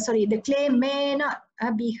the claim may not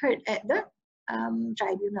be heard at the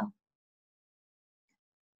tribunal.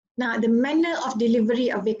 Now, the manner of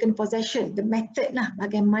delivery of vacant possession, the method lah,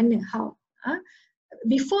 bagaimana, how.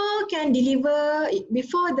 Before the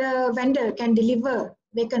vendor can deliver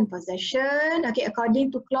vacant possession, okay,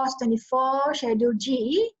 according to clause 24 schedule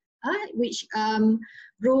G, which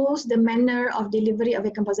rules the manner of delivery of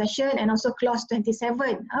vacant possession, and also clause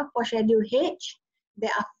 27 for schedule H,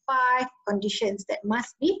 there are 5 conditions that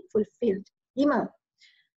must be fulfilled. 5.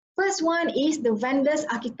 First one is the vendor's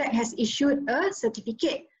architect has issued a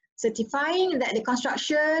certificate certifying that the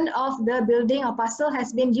construction of the building or parcel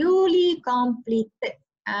has been duly completed.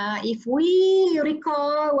 If we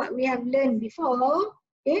recall what we have learned before,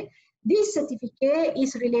 okay, this certificate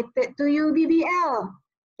is related to UBBL.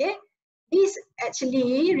 Okay, this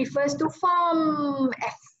actually refers to Form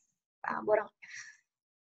F.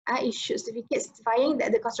 Issue certificate certifying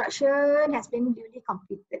that the construction has been duly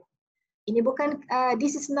completed. Ini bukan,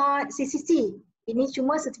 this is not CCC. Ini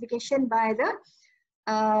cuma certification by the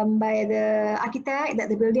architect that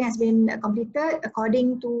the building has been completed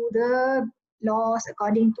according to the laws,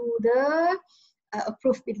 according to the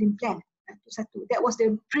approved building plan. That was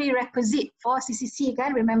the prerequisite for CCC,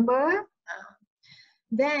 kan? Remember?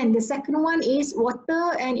 Then the second one is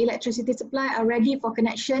water and electricity supply are ready for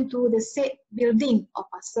connection to the said building or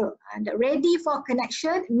parcel. And ready for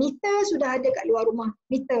connection, meter sudah ada kat luar rumah.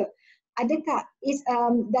 Meter. Adakah?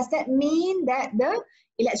 Does that mean that the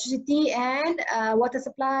electricity and water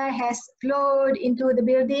supply has flowed into the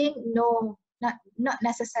building? No, not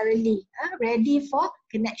necessarily. Ready for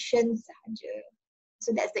connection sahaja.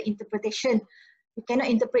 So that's the interpretation. You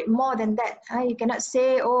cannot interpret more than that. You cannot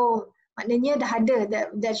say, oh, maknanya dah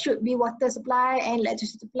ada, there should be water supply and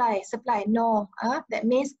electricity supply. No, that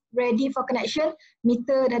means ready for connection,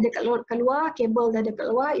 meter dah ada kat luar, cable dah ada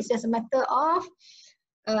kat luar. It's just a matter of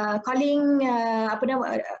calling,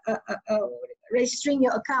 registering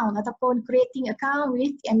your account ataupun creating account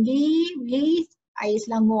with MD, with Air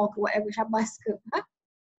Selangor ke whatever, Syabas ke.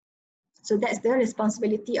 So that's the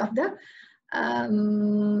responsibility of the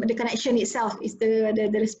connection itself is the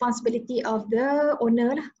responsibility of the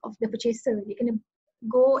owner, of the purchaser. They can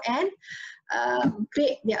go and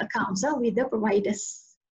create their accounts with the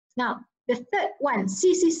providers. Now, the third one,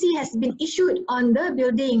 CCC has been issued on the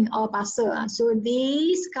building or parcel. So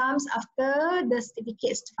this comes after the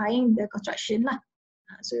certificate certifying the construction lah.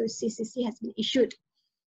 So CCC has been issued.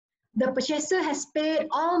 The purchaser has paid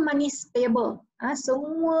all monies payable.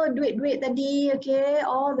 Semua duit-duit tadi, okay,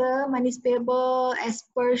 all the monies payable as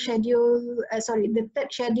per schedule, the third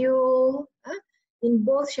schedule, in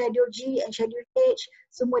both schedule G and schedule H,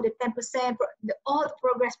 semua the 10%, all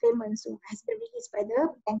progress payments so has been released by the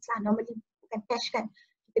banks lah. Normally bukan cash kan,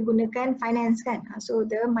 kita gunakan finance kan. So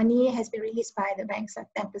the money has been released by the banks lah,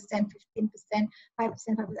 10%, 15%,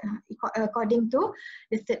 5%, according to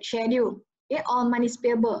the third schedule. Okay, all monies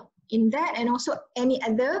payable. In that and also any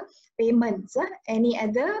other payments, any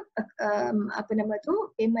other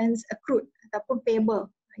payments accrued ataupun payable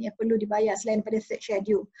yang perlu dibayar selain pada third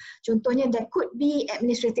schedule. Contohnya there could be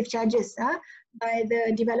administrative charges by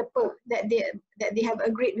the developer that they have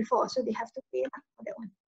agreed before, so they have to pay for that one.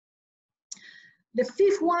 The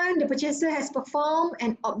fifth one, the purchaser has performed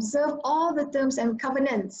and observed all the terms and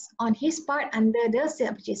covenants on his part under the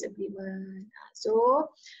sale purchase agreement. So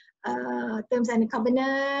terms and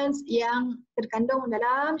covenants yang terkandung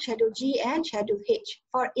dalam schedule G and schedule H.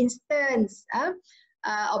 For instance,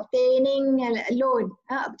 obtaining a loan,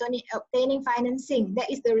 obtaining financing, that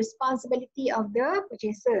is the responsibility of the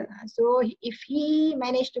purchaser. So if he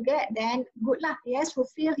managed to get, then good lah, he has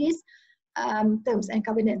fulfilled his terms and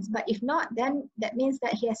covenants. But if not, then that means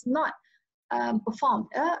that he has not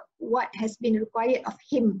performed what has been required of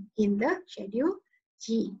him in the schedule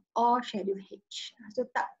G or schedule H. So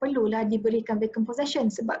tak perlulah diberikan vacant possession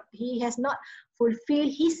sebab he has not fulfilled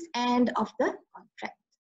his end of the contract.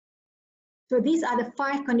 So these are the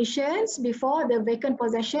 5 conditions before the vacant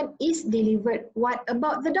possession is delivered. What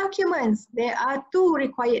about the documents? There are 2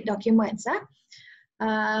 required documents.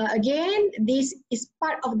 Again, this is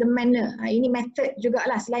part of the manner. Ini method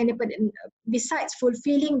jugalah selain daripada, besides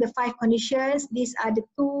fulfilling the 5 conditions, these are the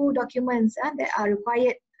 2 documents that are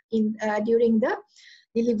required during the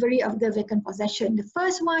delivery of the vacant possession. The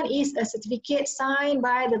first one is a certificate signed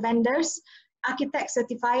by the vendor's architect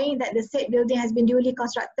certifying that the said building has been duly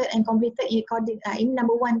constructed and completed in according. In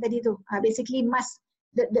number 1 tadi tu. Basically,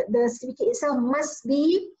 the certificate itself must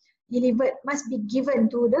be delivered, must be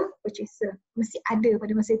given to the purchaser. Mesti ada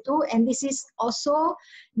pada masa itu, and this is also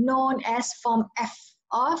known as Form F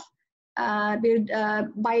of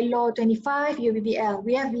Bylaw 25 UBBL.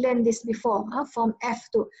 We have learned this before. Form F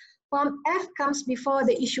tu. Form F comes before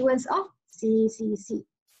the issuance of CCC.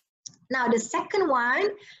 Now the second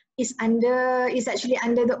one is actually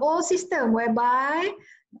under the old system, whereby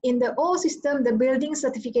in the old system the building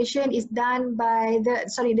certification is done by the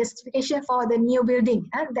certification for the new building,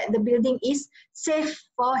 that the building is safe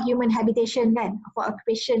for human habitation kan, for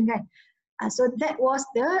occupation kan. So that was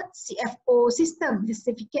the CFO system, the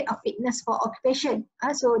certificate of fitness for occupation.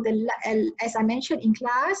 So as I mentioned in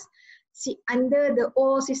class, under the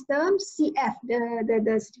old system, CF,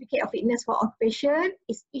 the certificate of fitness for occupation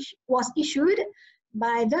was issued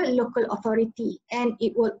by the local authority, and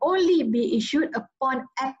it will only be issued upon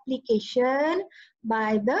application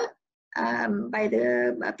by the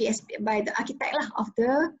PSP, by the architect lah of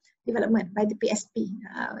the development, by the PSP.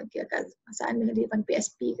 Sana di depan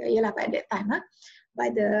PSP ialah pada that time by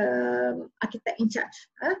the architect in charge.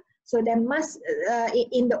 So there must,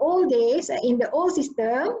 in the old days, in the old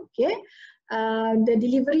system, okay, the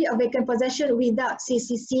delivery of vacant possession without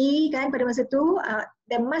CCC kan pada masa tu,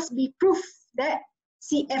 there must be proof that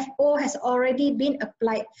CFO has already been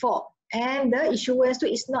applied for, and the issuance tu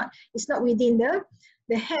is not within the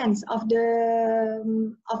hands of the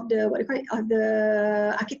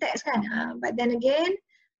architects kan. But then again,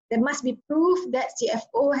 there must be proof that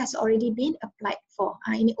CFO has already been applied for.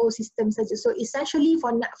 Ini old system saja. So essentially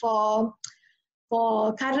for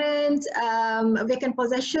current vacant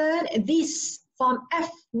possession, this Form F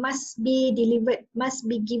must be delivered, must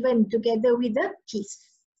be given together with the keys.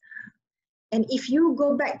 And if you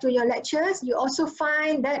go back to your lectures, you also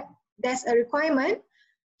find that there's a requirement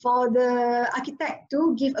for the architect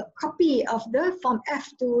to give a copy of the Form F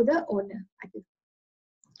to the owner.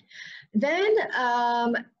 Then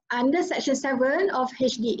under Section 7 of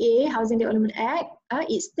HDA, Housing Development Act,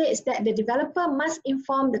 it states that the developer must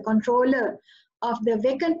inform the controller of the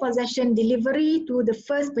vacant possession delivery to the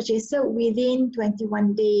first purchaser within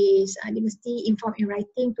 21 days. Dia mesti inform in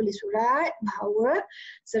writing, tulis surat bahawa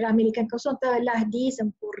serah milikan kosong telah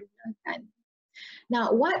disempurnakan. Now,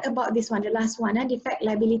 what about this one, the last one, defect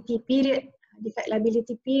liability period. Defect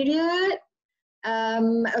liability period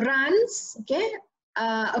runs, okay,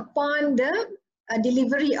 upon the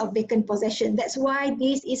delivery of vacant possession. That's why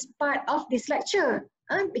this is part of this lecture.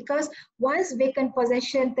 Because once vacant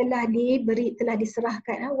possession telah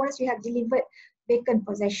diserahkan, once you have delivered vacant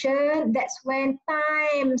possession, that's when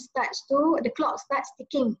time starts to, the clock starts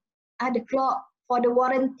ticking. The clock for the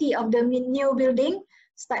warranty of the new building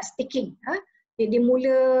starts ticking. Dia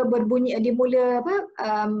mula berbunyi, dia mula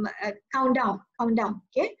countdown,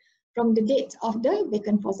 okay, from the date of the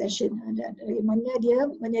vacant possession. Dari mana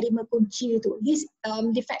dia menerima kunci itu. This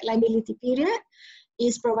defect liability period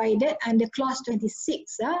is provided under clause 26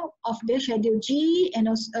 of the Schedule G and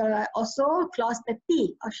also clause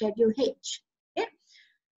 30 of Schedule H. Okay?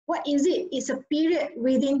 What is it? It's a period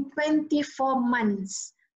within 24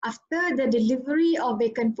 months after the delivery of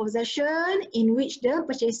vacant possession in which the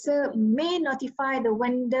purchaser may notify the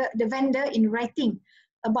vendor in writing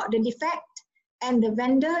about the defect, and the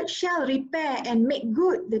vendor shall repair and make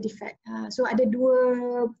good the defect. So ada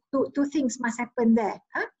two things must happen there.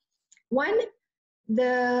 One,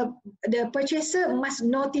 the purchaser must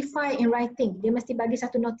notify in writing. Dia mesti bagi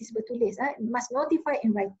satu notis bertulis. Must notify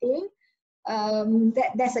in writing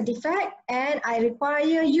that there's a defect and I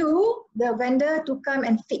require you, the vendor, to come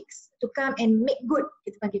and fix, to come and make good.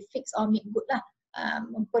 Kita panggil fix or make good lah.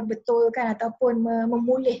 Memperbetulkan ataupun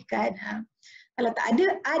memulihkan. Kalau tak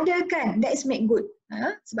ada kan, that is make good.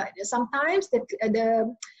 Sebab sometimes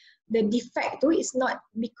the defect tu is not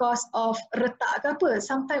because of retak ke apa.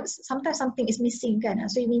 Sometimes something is missing kan.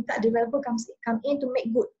 So you minta developer come in to make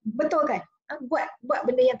good. Betul kan? Buat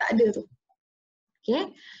benda yang tak ada tu. Okay.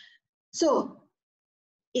 So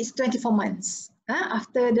it's 24 months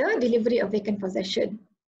after the delivery of vacant possession.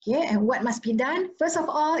 Okay. And what must be done? First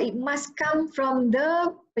of all, it must come from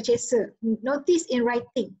the purchaser. Notice in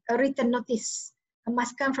writing, a written notice. It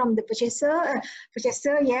must come from the purchaser,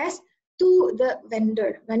 yes, to the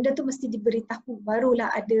vendor. Vendor tu mesti diberitahu,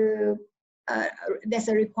 barulah ada there's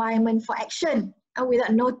a requirement for action.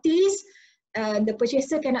 Without notice, the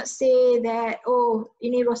purchaser cannot say that, oh,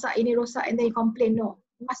 ini rosak, and then you complain. No,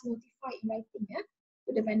 you must notify in writing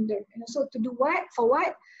to the vendor. And also to do what? For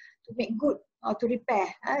what? To make good or to repair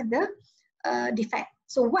the defect.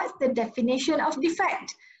 So what's the definition of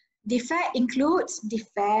defect? Defect includes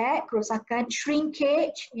defect, kerosakan,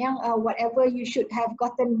 shrinkage, yang whatever you should have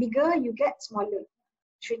gotten bigger, you get smaller.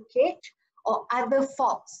 Shrinkage or other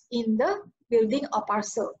faults in the building or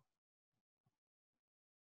parcel.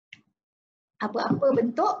 Apa-apa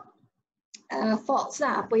bentuk faults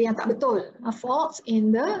lah, apa yang tak betul. Faults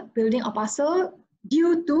in the building or parcel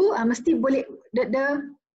due to, mesti boleh,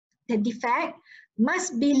 the defect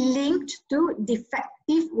must be linked to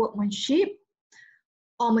defective workmanship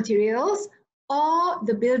or materials, or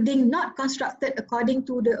the building not constructed according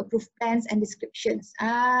to the approved plans and descriptions.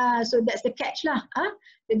 So that's the catch lah.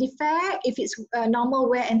 The defect, if it's normal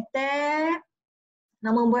wear and tear,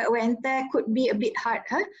 could be a bit hard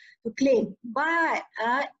to claim. But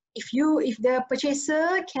if the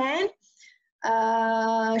purchaser can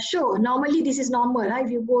show, normally this is normal.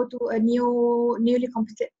 If you go to a newly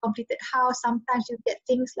completed house, sometimes you get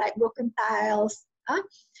things like broken tiles,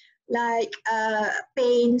 like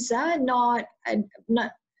paints, the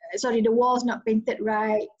walls not painted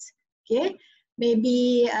right. Okay,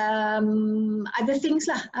 maybe other things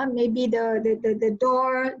lah. Maybe the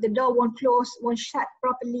door won't close, won't shut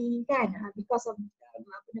properly, kan? Because of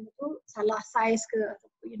salah size ke,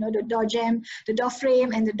 the door jam, the door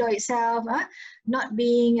frame and the door itself not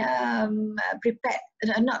being prepared,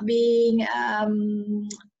 not being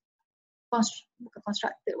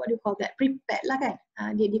constructed, what do you call that? Prepared lah kan?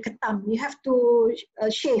 Dia ketam. You have to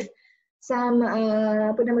shave some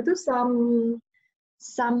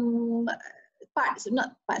some parts,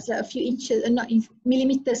 not parts, a few inches, not in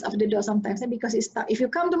millimeters of the door sometimes, because it's stuck. If you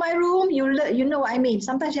come to my room, you know what I mean.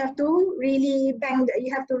 Sometimes you have to really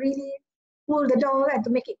you have to really pull the door and to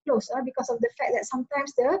make it close, because of the fact that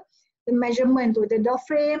sometimes the measurement with the door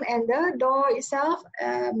frame and the door itself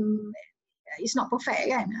is not perfect,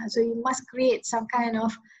 kan? So you must create some kind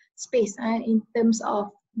of space in terms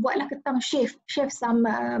of buatlah ketang shave some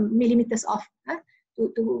millimeters off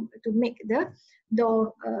to make the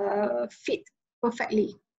door fit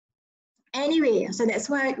perfectly. Anyway, so that's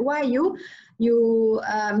why you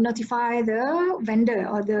notify the vendor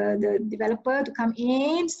or the developer to come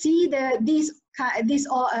in, see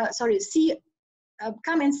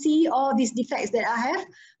come and see all these defects that I have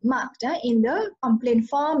marked in the complaint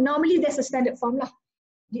form. Normally there's a standard form lah.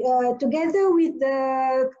 Together with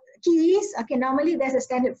the keys, okay, normally there's a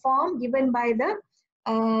standard form given by the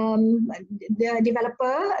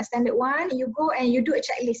developer, a standard one. You go and you do a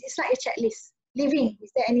checklist. It's like a checklist. Living,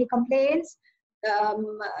 is there any complaints?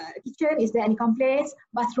 Kitchen, is there any complaints?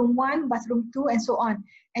 Bathroom 1, bathroom 2, and so on.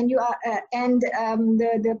 And you are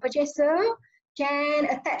the purchaser can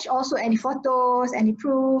attach also any photos, any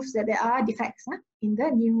proofs that there are defects in the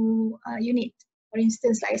new unit. For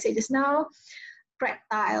instance, like I said just now, cracked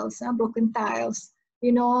tiles, broken tiles,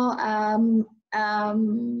 you know,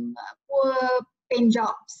 poor paint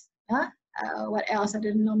jobs. What else are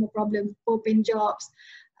the normal problems? Poor paint jobs.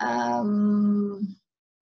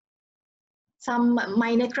 Some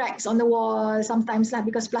minor cracks on the wall sometimes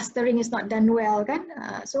because plastering is not done well, kan?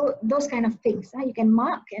 So those kind of things you can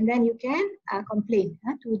mark and then you can complain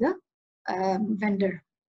to the vendor.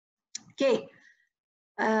 Okay.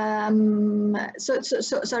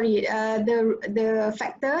 Sorry. The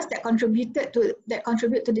factors that contribute to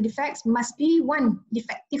the defects must be: 1,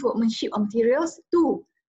 defective workmanship or materials; 2,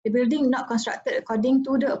 the building not constructed according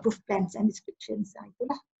to the approved plans and descriptions.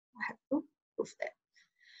 Itulah, I have to prove that.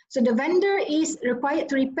 So the vendor is required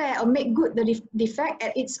to repair or make good the defect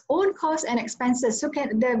at its own cost and expenses. So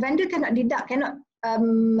the vendor cannot deduct, cannot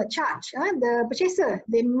charge the purchaser.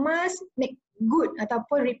 They must make good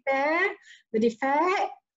ataupun repair the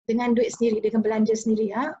defect dengan duit sendiri, dengan belanja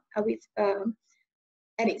sendiri, with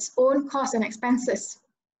at its own cost and expenses.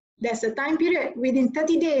 There's a time period within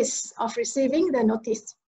 30 days of receiving the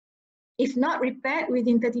notice. If not repaired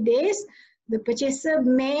within 30 days, the purchaser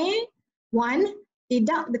may: 1,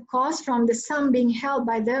 deduct the cost from the sum being held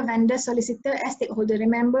by the vendor solicitor as stakeholder.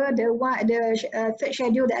 Remember the third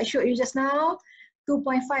schedule that I showed you just now,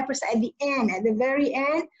 2.5% at the end, at the very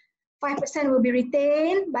end, 5% will be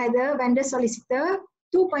retained by the vendor solicitor.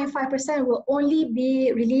 2.5% will only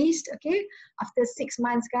be released, okay, after 6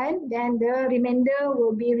 months, kan? Then the remainder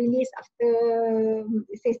will be released after,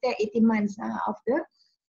 say, 18 months of the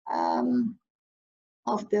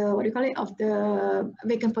what do you call it, of the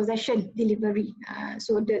vacant possession delivery.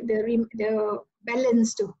 So the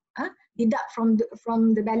balance to deduct from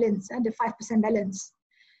the balance, the 5% balance,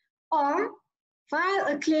 or file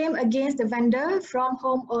a claim against the vendor from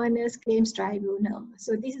Homeowners Claims Tribunal.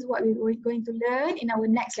 So this is what we're going to learn in our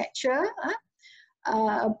next lecture.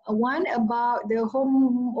 One about the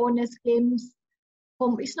homeowners claims.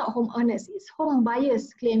 It's not homeowners, it's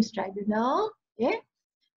Homebuyers Claims Tribunal. Okay.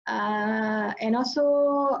 And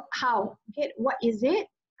also how, okay, what is it,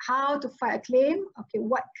 how to file a claim, okay,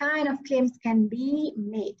 what kind of claims can be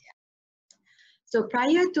made. So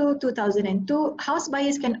prior to 2002, house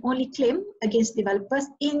buyers can only claim against developers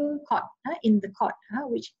in court,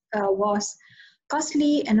 which was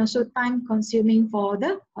costly and also time consuming for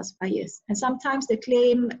the house buyers. And sometimes the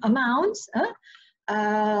claim amounts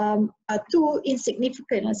are too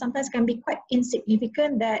insignificant, sometimes can be quite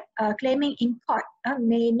insignificant, that claiming in court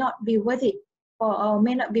may not be worth it or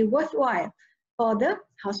may not be worthwhile for the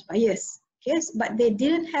house buyers. Yes, but they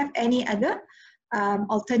didn't have any other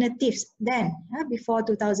alternatives then, before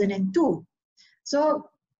 2002. So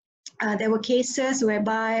there were cases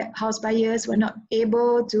whereby house buyers were not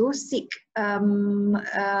able to seek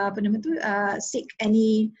seek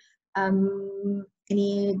any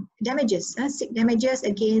damages, seek damages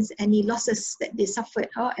against any losses that they suffered,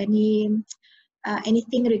 or anything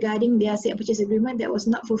regarding their sale and purchase agreement that was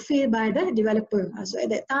not fulfilled by the developer. So at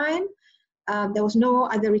that time, there was no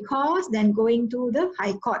other recourse than going to the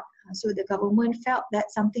High Court. So the government felt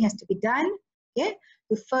that something has to be done, okay,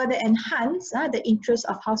 to further enhance the interests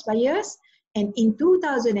of house buyers. And in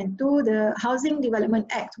 2002, the Housing Development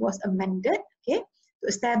Act was amended, okay, to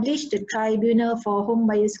establish the Tribunal for Home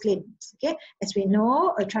Buyers Claims. Okay, as we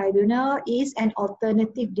know, a tribunal is an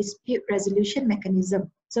alternative dispute resolution mechanism.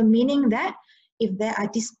 So meaning that if there are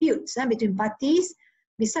disputes between parties,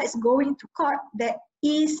 besides going to court, that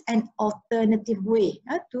is an alternative way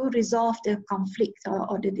to resolve the conflict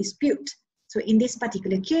or the dispute. So in this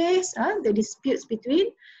particular case, the disputes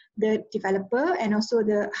between the developer and also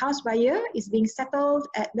the house buyer is being settled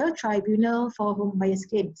at the Tribunal for Homebuyers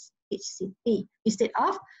Claims, HCT, instead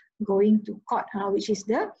of going to court, which is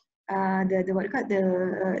the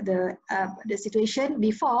situation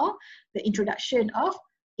before the introduction of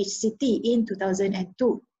HCT in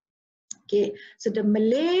 2002. Okay, so the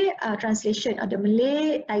Malay translation or the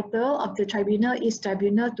Malay title of the tribunal is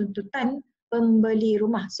Tribunal Tuntutan Pembeli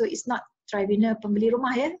Rumah. So it's not Tribunal Pembeli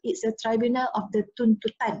Rumah, ya. It's a Tribunal of the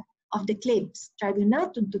Tuntutan of the claims. Tribunal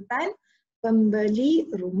Tuntutan Pembeli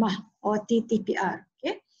Rumah or TTPR.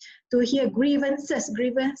 Okay, to hear grievances.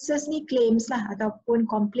 Grievances ni claims lah ataupun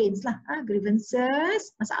complaints lah.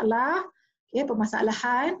 Grievances, masalah, okay,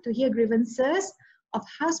 permasalahan. To hear grievances of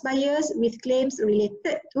house buyers with claims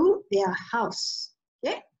related to their house.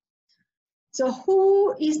 Okay, so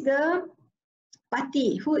who is the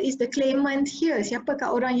party? Who is the claimant here? Siapakah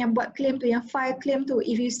orang yang buat claim tu, yang file claim tu?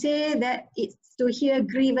 If you say that it's to hear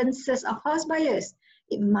grievances of house buyers,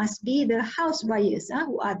 it must be the house buyers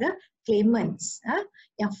who are the claimants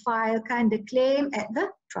yang filekan the claim at the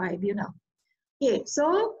tribunal. Okay,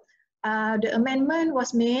 so the amendment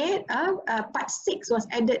was made. Part 6 was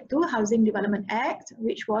added to Housing Development Act,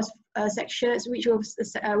 which was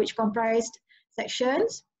which comprised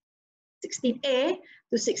sections 16A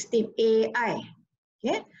to 16AI.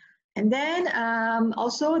 Okay, and then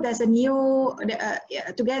also there's a new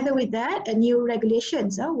together with that a new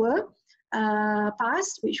regulations were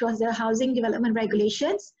passed, which was the Housing Development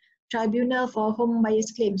Regulations Tribunal for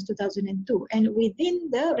Homebuyers Claims 2002, and within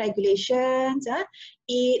the regulations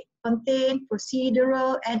it contain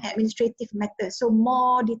procedural and administrative matters, so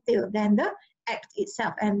more detailed than the Act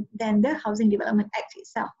itself and then the Housing Development Act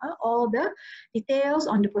itself. All the details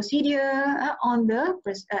on the procedure, on the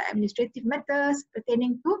administrative matters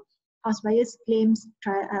pertaining to house buyers claims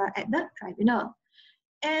at the tribunal.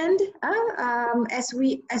 And as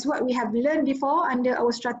what we have learned before under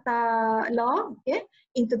our strata law, okay,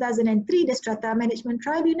 in 2003 the Strata Management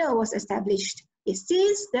Tribunal was established.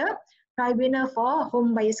 Since the Tribunal for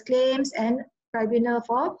Homebuyers Claims and Tribunal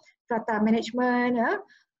for Strata Management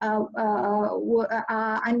were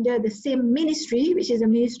under the same ministry, which is the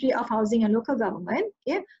Ministry of Housing and Local Government.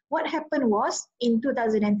 Okay, what happened was in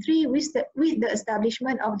 2003, with the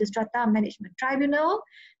establishment of the Strata Management Tribunal,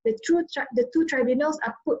 the two tribunals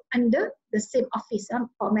are put under the same office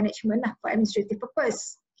for management, for administrative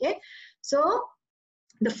purpose. Okay, so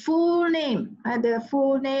the full name or the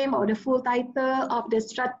full title of the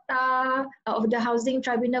Strata of the Housing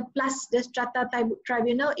Tribunal plus the Strata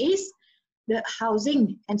Tribunal is the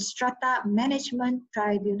Housing and Strata Management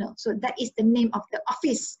Tribunal. So that is the name of the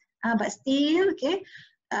office. But still, okay,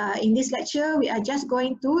 in this lecture we are just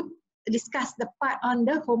going to discuss the part on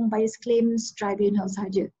the Homebuyers Claims Tribunal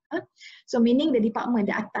saja. So meaning the department,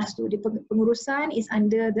 the atas tu, the pengurusan is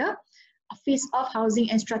under the Office of Housing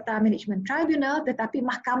and Strata Management Tribunal, tetapi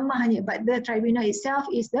mahkamahnya, but the tribunal itself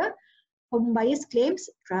is the Homebuyers Claims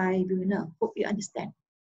Tribunal. Hope you understand.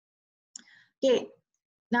 Okay,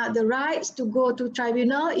 now the rights to go to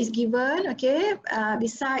tribunal is given, okay,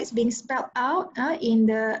 besides being spelled out in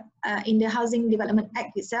the Housing Development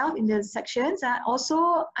Act itself, in the sections,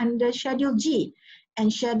 also under Schedule G and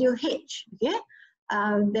Schedule H. Okay,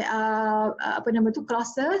 there are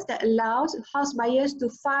clauses that allows house buyers to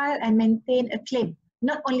file and maintain a claim.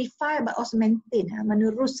 Not only file but also maintain,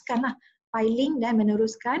 meneruskan filing dan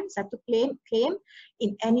meneruskan satu claim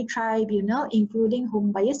in any tribunal, including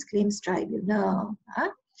Homebuyers Claims Tribunal.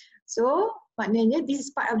 So maknanya this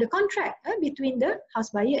is part of the contract between the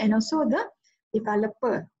house buyer and also the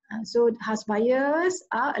developer. So house buyers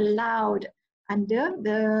are allowed under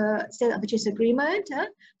the sale and purchase agreement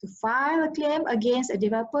to file a claim against a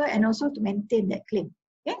developer and also to maintain that claim.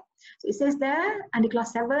 Okay, so it says there under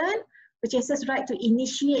clause 7, purchaser's right to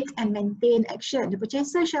initiate and maintain action. The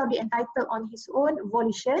purchaser shall be entitled on his own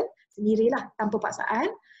volition, sendirilah tanpa paksaan,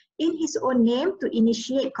 in his own name to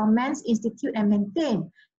initiate, commence, institute and maintain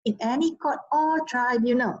in any court or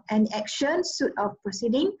tribunal any action, suit or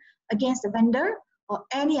proceeding against the vendor or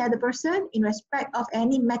any other person in respect of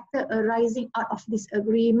any matter arising out of this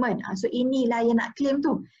agreement. So inilah yang nak claim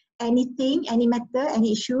tu, anything, any matter,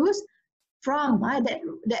 any issues from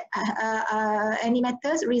any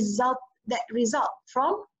matters result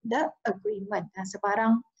from the agreement.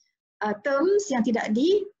 Sebarang terms yang tidak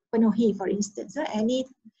dipenuhi, for instance, any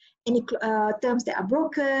terms that are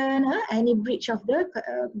broken, any breach of the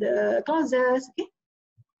clauses, okay?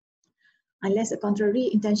 Unless a contrary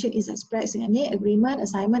intention is expressed in any agreement,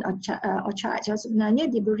 assignment or charge. Sebenarnya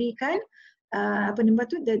diberikan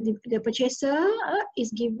the purchaser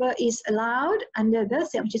is allowed under the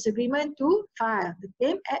sale purchase agreement to file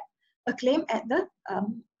the claim at the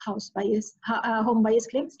home buyers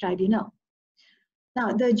claims tribunal.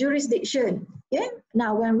 Now the jurisdiction. Okay.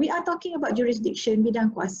 Now when we are talking about jurisdiction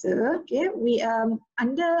bidang kuasa, okay, we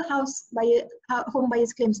under home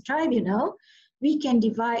buyers claims tribunal, we can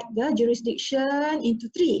divide the jurisdiction into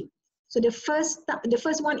three. So the first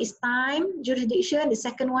one is time jurisdiction, the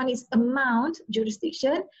second one is amount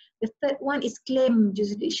jurisdiction, the third one is claim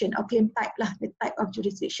jurisdiction or claim type lah, the type of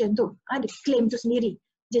jurisdiction tu. The claim tu sendiri,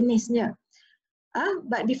 jenisnya.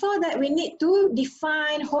 But before that, we need to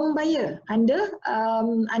define home buyer under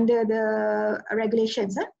the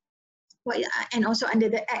regulations, and also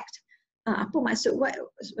under the Act. Apa maksud?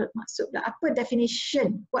 Apa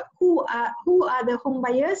definition? Who are the home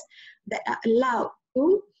buyers that are allowed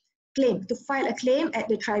to file a claim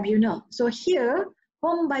at the tribunal? So here,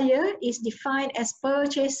 home buyer is defined as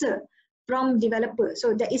purchaser from developer.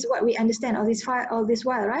 So that is what we understand all this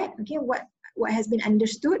while, right? Okay, what has been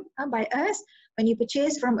understood by us. When you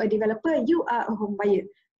purchase from a developer, you are a home buyer.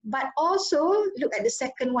 But also look at the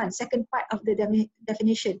second part of the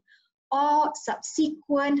definition, or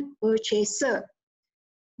subsequent purchaser.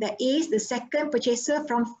 That is the second purchaser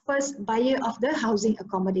from first buyer of the housing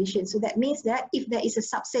accommodation. So that means that if there is a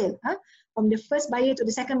subsale from the first buyer to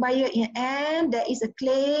the second buyer, and there is a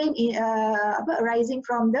claim arising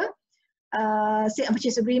from the sale and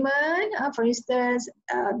purchase agreement, for instance,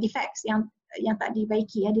 defects yang tak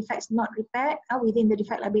dibaiki, defects not repaired within the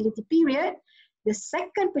defect liability period, the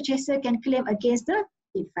second purchaser can claim against the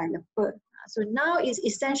developer. So now it's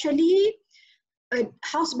essentially a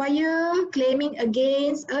house buyer claiming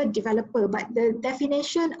against a developer, but the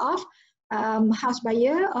definition of house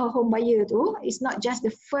buyer or home buyer tu is not just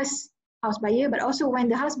the first house buyer, but also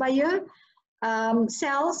when the house buyer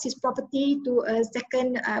sells his property to a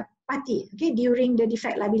second party, okay, during the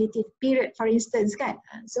defect liability period, for instance, kan.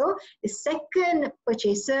 So the second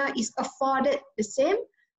purchaser is afforded the same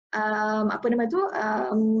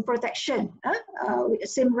protection,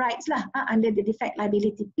 same rights lah under the defect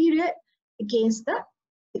liability period against the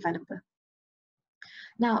developer.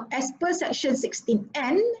 Now, as per section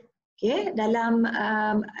 16N, okay, dalam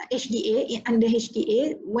HDA, under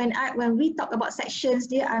HDA, when we talk about sections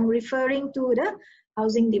there, I'm referring to the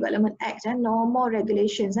Housing Development Act, no more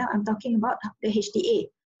regulations. I'm talking about the HDA.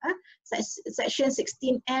 Section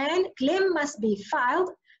 16N, claim must be filed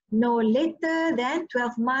no later than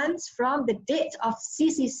 12 months from the date of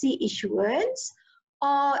CCC issuance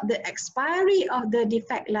or the expiry of the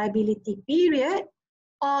defect liability period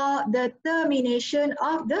or the termination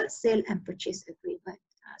of the sale and purchase agreement.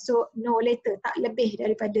 So no later, tak lebih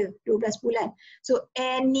daripada 12 bulan. So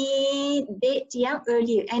any date yang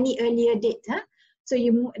earlier, any earlier date. So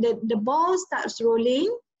the ball starts rolling,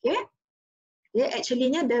 okay?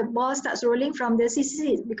 Actually the ball starts rolling from the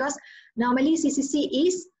CCC, because normally CCC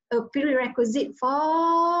is a prerequisite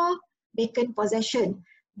for vacant possession.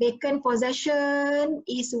 Vacant possession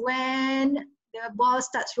is when the ball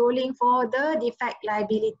starts rolling for the defect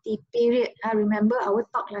liability period. I remember our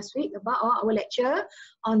talk last week about our lecture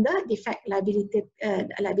on the defect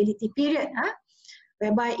liability period,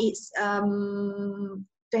 whereby it's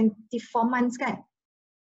 24 months kan?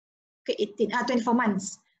 Okay, 24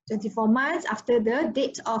 months. 24 months after the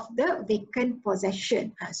date of the vacant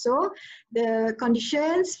possession. So the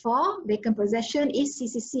conditions for vacant possession is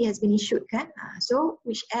CCC has been issued kan? So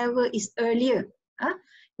whichever is earlier.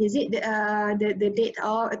 Is it the date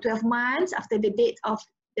of 12 months after the date of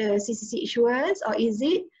the CCC issuance, or is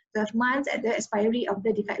it 12 months at the expiry of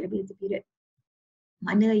the defect liability period?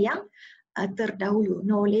 Mana yang terdahulu,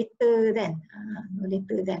 no later than,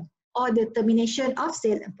 or the termination of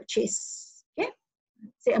sale and purchase. Okay,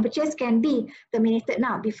 sale and purchase can be terminated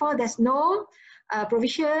now. Before, there's no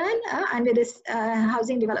provision under the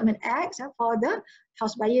Housing Development Act for the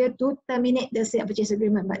house buyer to terminate the sale and purchase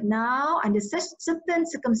agreement. But now, under certain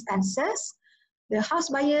circumstances, the house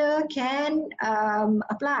buyer can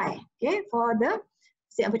apply, okay, for the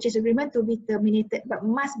sale and purchase agreement to be terminated, but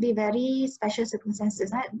must be very special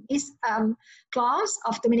circumstances. This clause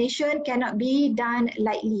of termination cannot be done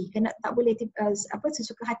lightly. Tak boleh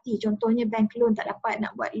sesuka hati. Contohnya bank loan tak dapat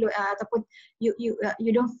nak buat loan, ataupun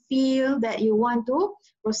you don't feel that you want to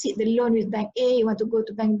proceed the loan with bank A, you want to go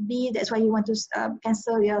to bank B, that's why you want to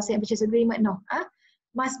cancel your sale and purchase agreement. No,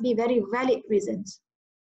 must be very valid reasons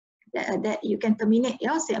that you can terminate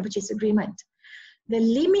your sale and purchase agreement. The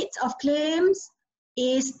limit of claims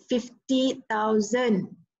is 50,000.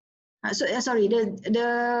 Sorry,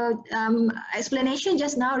 the explanation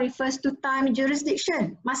just now refers to time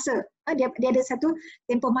jurisdiction, masa. Dia ada satu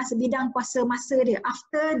tempoh masa, bidang kuasa masa dia.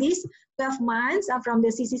 After this 12 months from the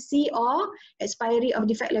CCC or expiry of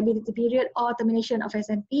defect liability period or termination of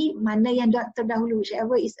SMP, mana yang terdahulu,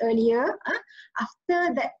 whichever is earlier,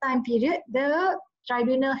 after that time period, the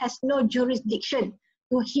tribunal has no jurisdiction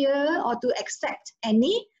to hear or to accept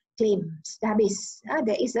any claims. Dah habis.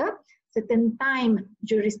 There is a certain time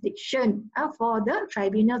jurisdiction for the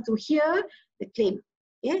tribunal to hear the claim.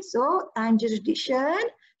 Okay, so time jurisdiction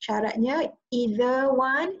syaratnya either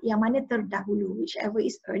one, yang mana terdahulu, whichever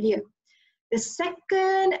is earlier. The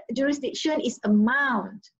second jurisdiction is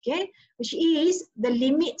amount, okay, which is the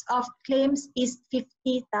limit of claims is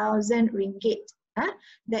 50,000 ringgit.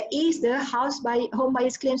 That is the Home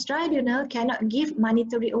Buyers Claims Tribunal cannot give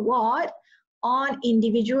monetary award on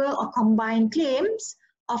individual or combined claims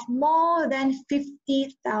of more than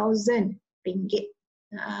 50,000 ringgit.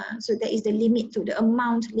 So that is the limit to the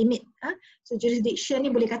amount limit. So jurisdiction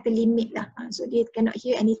ni boleh kata limit lah. So they cannot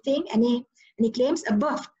hear anything, any claims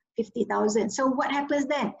above 50,000. So what happens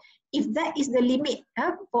then? If that is the limit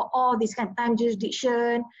for all this kind of time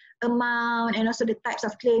jurisdiction, amount, and also the types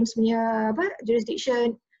of claims punya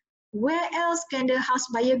jurisdiction, where else can the house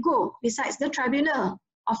buyer go besides the tribunal?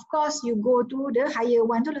 Of course, you go to the higher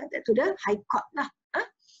one, to the high court lah.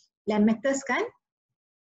 Land matters kan?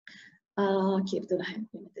 Okay, betul lah. Land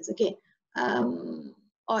matters. Okay.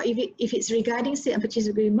 Or if it's regarding sale and purchase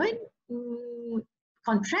agreement,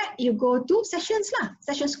 contract, you go to sessions lah,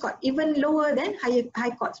 sessions court, even lower than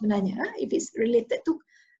high court sebenarnya. If it's related to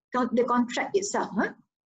the contract itself.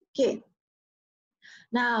 Okay.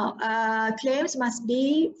 Now, claims must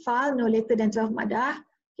be filed no later than 12 madah.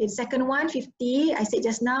 Okay, the second one, 50, I said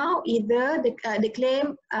just now, either the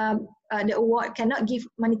claim, the award cannot give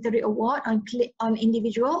monetary award on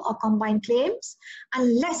individual or combined claims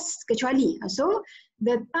unless, kecuali. So,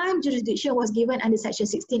 the time jurisdiction was given under section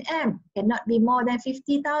 16M, cannot be more than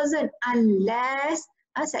 50,000 unless,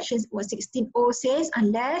 section 16O says,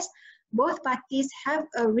 unless both parties have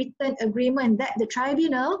a written agreement that the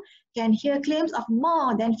tribunal can hear claims of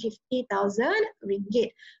more than 50,000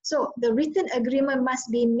 ringgit. So the written agreement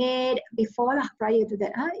must be made before lah, prior to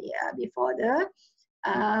that, before the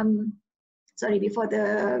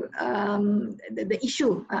the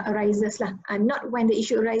issue arises lah, not when the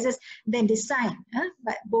issue arises then decide,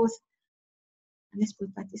 but both, unless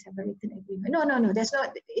both parties have a written agreement. No, that's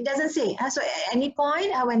not, it doesn't say. So at any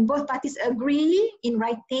point when both parties agree in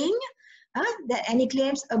writing that any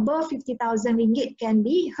claims above 50,000 ringgit can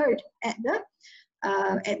be heard at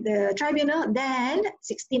the tribunal, then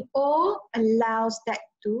 16O allows that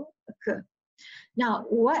to occur. Now,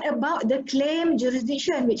 what about the claim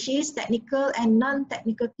jurisdiction, which is technical and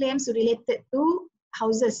non-technical claims related to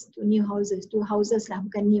houses, to new houses, to houses lah,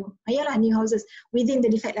 bukan new. Ayalah, new houses within the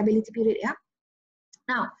defect liability period. Yeah.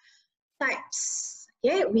 Now, types.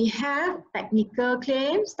 Okay, we have technical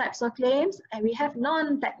claims, types of claims, and we have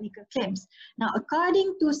non-technical claims. Now,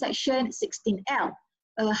 according to section 16L,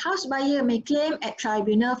 a house buyer may claim at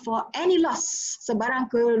tribunal for any loss, sebarang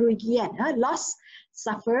kerugian, loss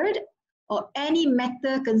suffered, or any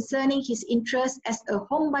matter concerning his interest as a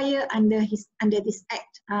home buyer under this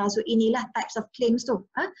act. So inilah types of claims tu.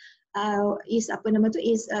 Is apa nama tu?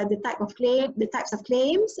 Is the types of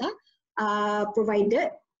claims provided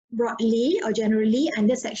broadly or generally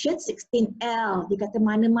under section 16L. Dia kata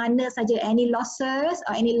mana-mana saja any losses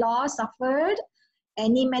or any loss suffered,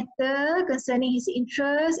 any matter concerning his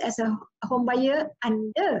interest as a home buyer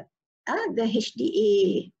under the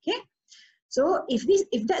HDA. Okay. So if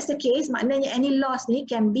that's the case, maknanya any loss ni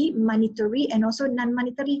can be monetary and also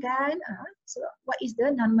non-monetary kan. So what is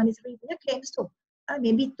the non-monetary punya claims tu?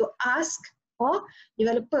 Maybe to ask for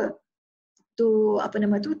developer to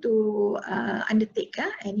undertake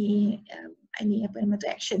any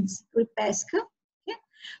actions, repairs ke. Okay.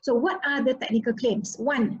 So what are the technical claims?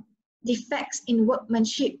 One, defects in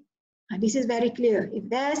workmanship. This is very clear.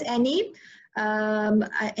 If there's any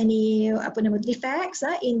defects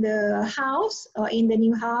in the house or in the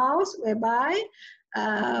new house whereby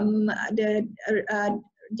the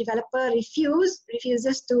developer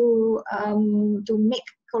refuses to make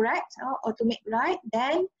correct or to make right,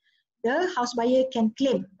 then the house buyer can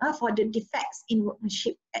claim for the defects in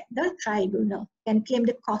workmanship at the tribunal. Can claim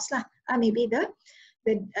the cost lah. Maybe the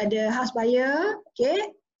house buyer,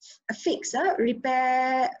 okay,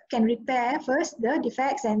 can repair first the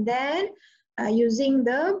defects, and then using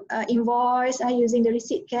the invoice, using the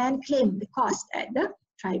receipt, can claim the cost at the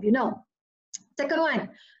tribunal. Second one,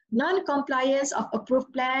 Non-compliance of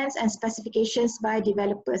approved plans and specifications by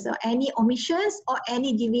developers, or any omissions or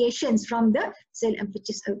any deviations from the sale and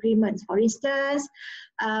purchase agreements. For instance,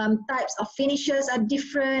 types of finishes are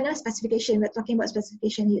different. Specification, we're talking about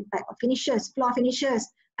specification here, type of finishes, floor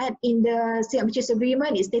finishes. And in the sale and purchase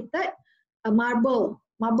agreement, it's stated marble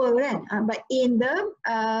kan? But in the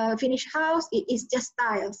finished house, it is just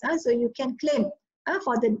tiles. So you can claim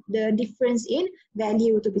for the difference in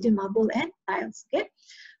value between marble and tiles. Okay.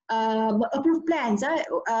 Approved plans,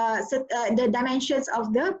 the dimensions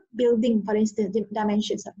of the building, for instance, the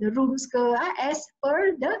dimensions of the rooms as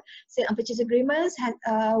per the sale and purchase agreements,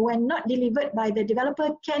 when not delivered by the developer,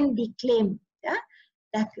 can be claimed.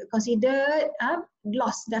 Dah considered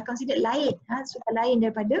loss, dah considered lain, sudah lain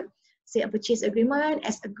daripada sale and purchase agreement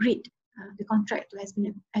as agreed. The contract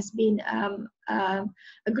has been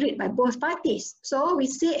agreed by both parties. So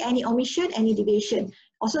we say any omission, any deviation.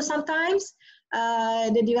 Also sometimes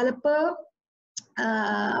the developer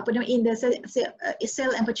in the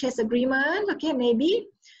sale and purchase agreement, okay,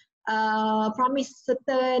 maybe promise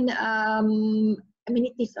certain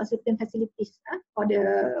amenities or certain facilities for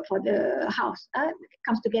the house,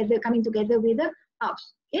 coming together with the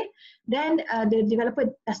house. Okay, then the developer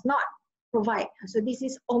does not provide. So this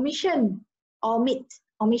is omission,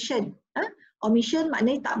 omission. Omission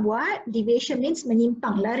maknanya tak buat, deviation means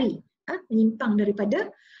menyimpang, lari, menyimpang daripada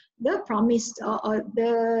the promised or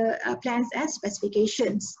the plans and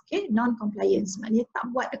specifications. Okay, non-compliance maknanya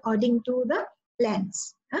tak buat according to the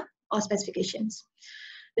plans or specifications.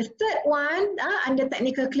 The third one, under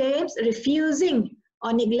technical claims, refusing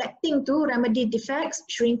or neglecting to remedy defects,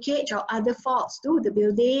 shrinkage or other faults to the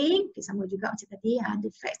building. Okay, sama juga macam tadi,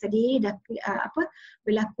 defects tadi dah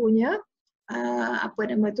berlakunya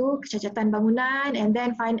kecacatan bangunan, and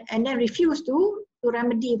then refuse to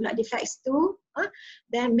remedy pula defects tu.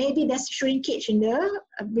 Then maybe there's shrinkage in the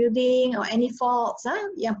building or any faults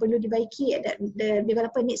yang perlu dibaiki that the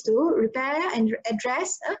developer needs to repair and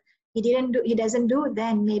address. He doesn't do,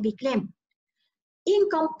 then maybe claim.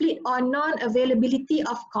 Incomplete or non-availability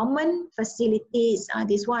of common facilities.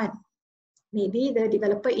 This one, maybe the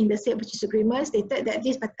developer in the sale purchase agreement stated that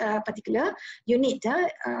this particular unit,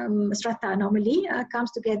 strata normally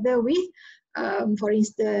comes together with, for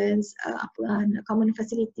instance, common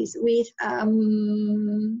facilities with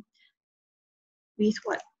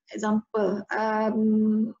what example?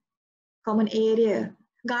 Common area.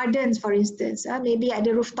 Gardens, for instance, maybe at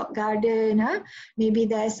the rooftop garden, maybe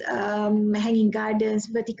there's hanging gardens,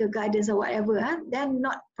 vertical gardens or whatever, then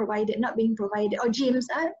not being provided, or gyms,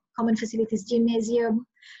 common facilities, gymnasium,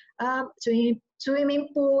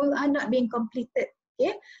 swimming pool not being completed.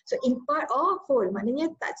 Okay, so in part or whole, maknanya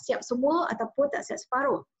tak siap semua ataupun tak siap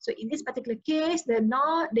separuh. So in this particular case, the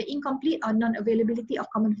incomplete or non-availability of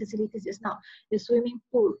common facilities is now the swimming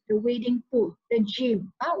pool, the wading pool, the gym,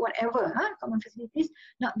 whatever, common facilities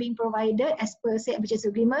not being provided as per sale and purchase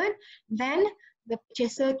agreement, then the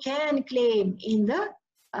purchaser can claim in the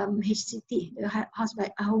HCT, the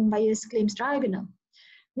Homebuyers Claims Tribunal.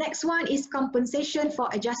 Next one is compensation for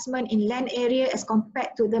adjustment in land area as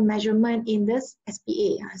compared to the measurement in the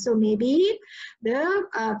SPA. So maybe the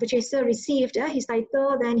purchaser received his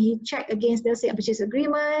title, then he checked against the sale and purchase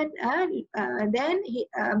agreement, then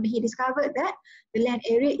he discovered that the land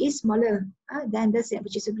area is smaller than the sale and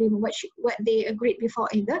purchase agreement, what they agreed before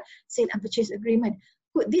in the sale and purchase agreement.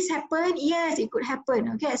 Could this happen? Yes, it could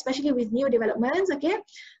happen. Okay, especially with new developments. Okay,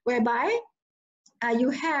 whereby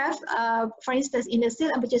you have, for instance, in the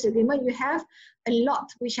sale and purchase agreement, you have a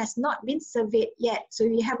lot which has not been surveyed yet. So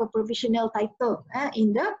you have a provisional title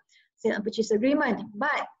in the sale and purchase agreement.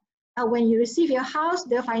 But when you receive your house,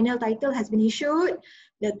 the final title has been issued,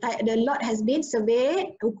 the lot has been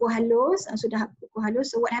surveyed, ukur halus, sudah ukur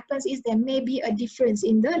halus. So what happens is there may be a difference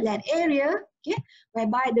in the land area, okay,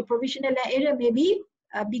 whereby the provisional land area may be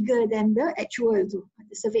bigger than the actual, the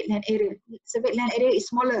surveyed land area. The surveyed land area is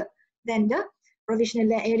smaller than the provisional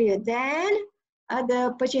land area, then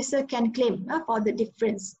the purchaser can claim for the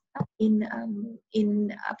difference in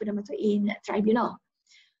tribunal.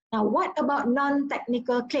 Now, what about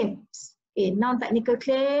non-technical claims? Okay, non-technical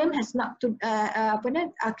claim has not to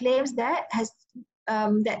claims that has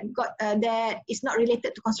that is not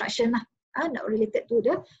related to construction, not related to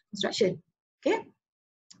the construction. Okay.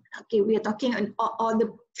 Okay, we are talking on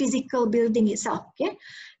the physical building itself. Okay,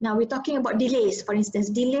 now we're talking about delays. For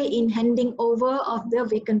instance, delay in handing over of the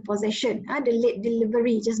vacant possession, the late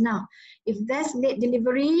delivery just now. If there's late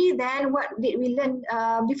delivery, then what did we learn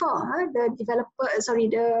before?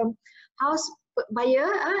 The house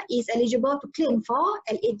buyer is eligible to claim for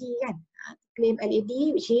LAD, claim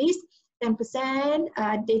LAD, which is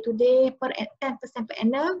 10% day to day per 10% per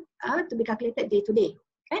annum to be calculated day to day.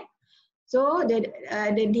 Okay, so the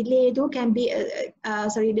delay too can be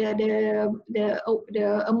the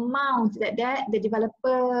amount that the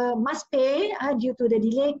developer must pay due to the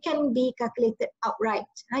delay can be calculated outright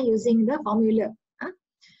using the formula.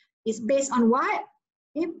 It's based on what?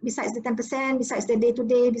 Okay, besides the 10%, besides the day to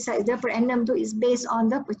day, besides the per annum too, is based on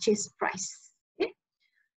the purchase price. Okay.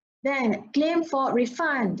 Then claim for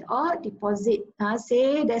refund or deposit.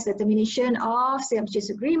 Say there's a termination of sale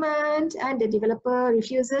purchase agreement and the developer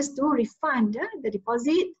refuses to refund the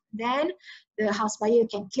deposit, then the house buyer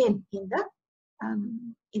can claim in the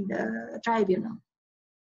tribunal.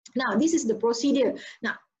 Now this is the procedure.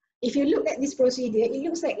 Now if you look at this procedure, it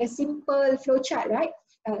looks like a simple flow chart, right?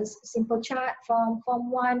 A simple chart from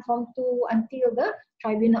Form 1, Form 2 until the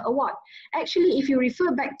tribunal award. Actually, if you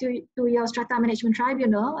refer back to your Strata Management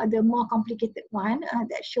Tribunal, the more complicated one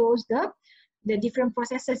that shows the different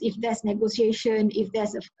processes, if there's negotiation, if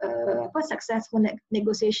there's a successful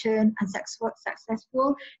negotiation,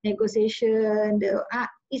 unsuccessful negotiation,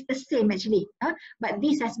 it's the same actually. But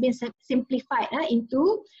this has been simplified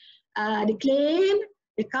into the claim,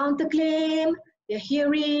 the counterclaim, the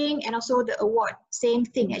hearing, and also the award. Same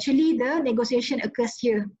thing. Actually, the negotiation occurs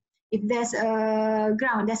here. If there's a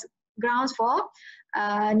there's grounds for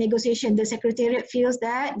negotiation. The Secretariat feels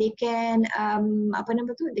that they can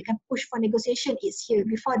they can push for negotiation. It's here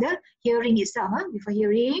before the hearing itself. Before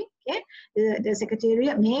hearing, okay, the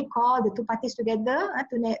Secretariat may call the two parties together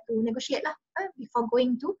to negotiate before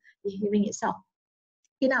going to the hearing itself.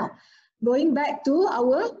 Okay, now going back to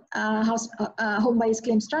our Home Buyers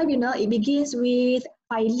Claims Tribunal, it begins with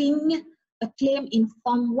filing a claim in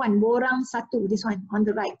Form 1, Borang 1, this one on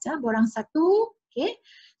the right, Borang 1, okay.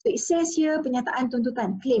 So it says here, penyataan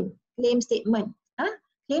tuntutan, claim statement.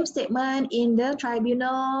 Claim statement in the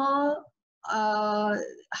tribunal,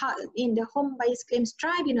 in the Home Buyers Claims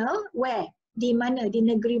Tribunal, where? Di mana, di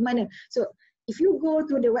negeri mana. So if you go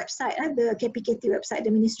to the website, the KPKT website,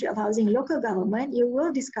 the Ministry of Housing and Local Government, you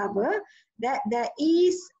will discover that there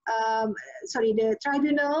is, the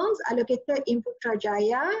tribunals are located in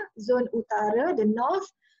Putrajaya, Zone Utara, the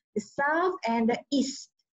North, the South, and the East.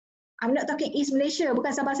 I'm not talking East Malaysia, bukan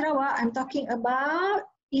Sabah Sarawak. I'm talking about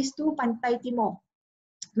East to Pantai Timur,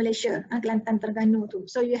 Malaysia, Kelantan, Terengganu tu.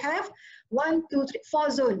 So you have 1, 2, 3, 4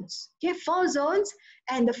 zones. Okay, 4 zones,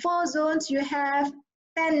 and the 4 zones you have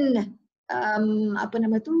 10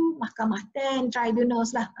 mahkamah, 10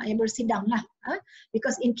 tribunals lah yang bersidang lah.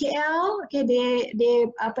 Because in KL, okay, they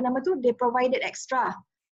provided extra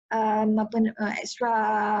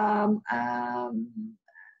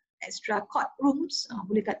extra court rooms,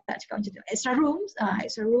 boleh tak cakap macam tu, extra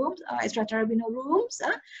tribunal rooms,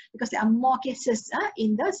 because there are more cases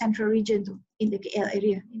in the central region tu, in the KL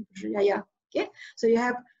area, in Putrajaya. Okay, so you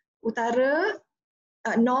have Utara,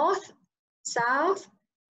 North, South,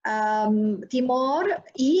 Timor,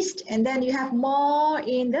 East, and then you have more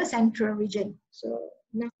in the central region. So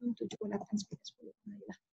 6, 7, 8, 9, 10.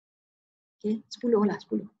 Okay, 10 lah,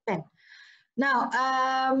 10. Now,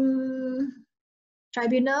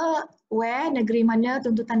 tribunal where, negeri mana,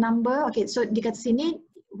 tuntutan number. Okay, so di kat sini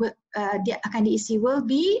dia akan diisi, will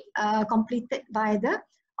be completed by the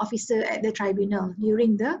officer at the tribunal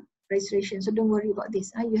during the registration. So don't worry about this.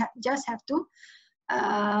 You just have to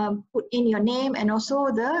put in your name and also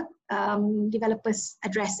the developer's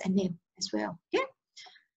address and name as well. Okay.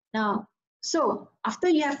 Now, so after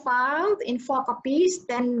you have filed in 4 copies,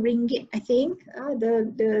 10 ringgit, I think,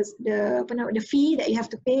 the fee that you have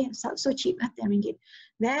to pay, so cheap, 10 ringgit.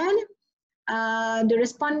 Then the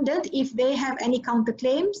respondent, if they have any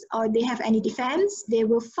counterclaims or they have any defense, they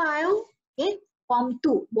will file, okay, Form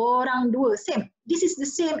 2, Borang 2, same. This is the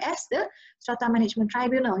same as the Strata Management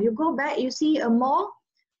Tribunal. You go back, you see a more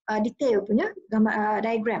detailed punya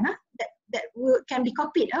diagram that can be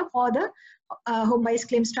copied for the Home Buyers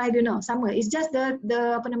Claims Tribunal. Sama, it's just the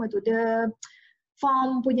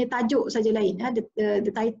form punya tajuk saja lain,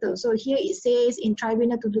 the title. So here it says in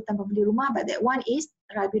Tribunal Tuntutan Pembeli Rumah, but that one is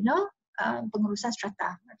Tribunal Pengurusan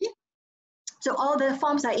Strata. Okay, so all the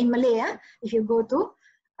forms are in Malay. If you go to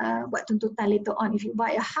buat tuntutan later on, if you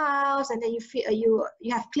buy a house and then you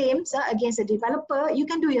have claims against a developer, you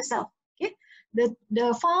can do yourself. Okay, the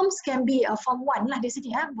forms can be Form 1 lah di sini,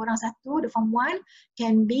 Borang 1, the Form 1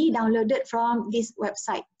 can be downloaded from this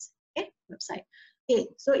website. Okay, website. Okay,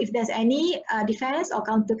 so if there's any defense or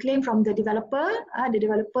counterclaim from the developer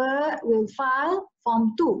will file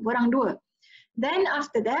Form 2, Borang 2. Then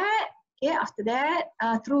after that,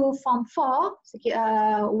 through Form 4,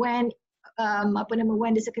 when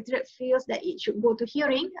the Secretariat feels that it should go to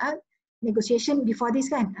hearing, negotiation before this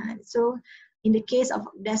kan. So in the case of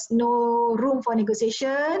there's no room for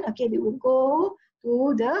negotiation, okay, they will go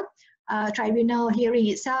to the tribunal hearing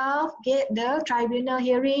itself. Okay, the tribunal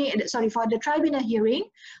hearing, for the tribunal hearing,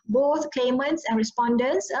 both claimants and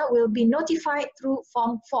respondents will be notified through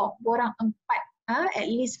Form 4, borang 4, at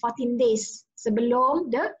least 14 days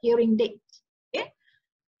sebelum the hearing date. Okay,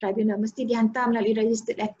 tribunal mesti dihantar melalui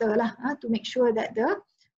registered letter lah, to make sure that the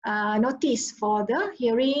notice for the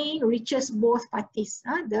hearing reaches both parties,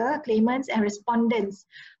 the claimants and respondents.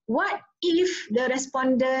 What if the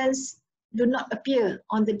respondents do not appear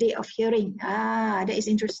on the day of hearing? That is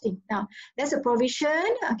interesting. Now, there's a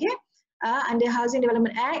provision, okay, under Housing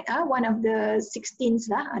Development Act, one of the 16s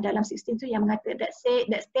lah, dalam 16 tu yang mengatakan that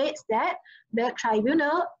states that the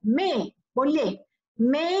tribunal may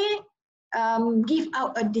give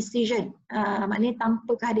out a decision, maknanya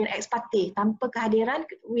tanpa kehadiran ex parte, tanpa kehadiran,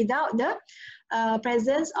 without the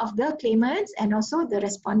presence of the claimants and also the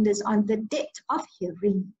respondents on the date of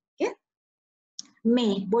hearing. Okay,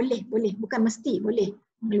 may, boleh, bukan mesti, boleh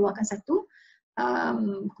mengeluarkan satu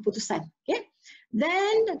keputusan. Okay,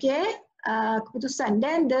 then keputusan,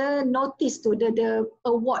 then the notice to the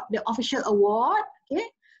award, the official award, okay,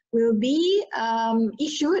 will be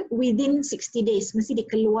issued within 60 days. Mesti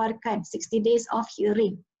dikeluarkan 60 days of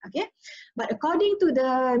hearing. Okay, but according to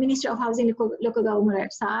the Ministry of Housing Local Government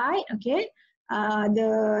website, okay,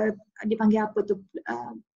 dipanggil apa tu,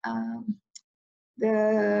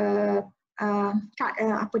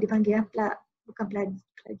 apa dipanggil, bukan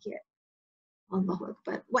plagiat. Allahu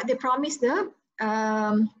Akbar. What they promise their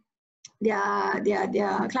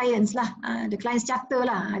clients lah, the clients charter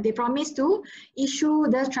lah, they promise to issue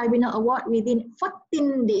the tribunal award within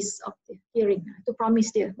 14 days of the hearing. To promise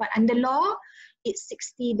dia, but under law it's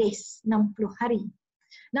 60 days, 60 hari.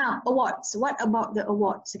 Now awards, what about the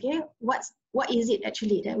awards? Okay, what is it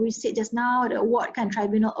actually that we said just now, the award kan,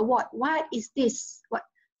 tribunal award? What is this?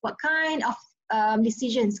 What kind of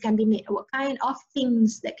decisions can be made? What kind of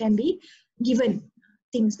things that can be given?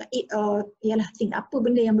 Things like apa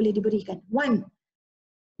benda yang boleh diberikan. One,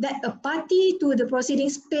 that a party to the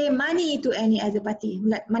proceedings pay money to any other party,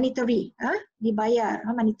 like monetary, dibayar,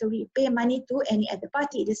 monetary, pay money to any other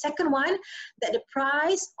party. The second one, that the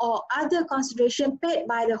price or other consideration paid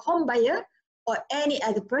by the home buyer or any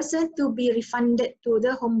other person to be refunded to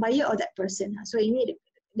the home buyer or that person. So ini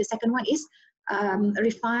the second one is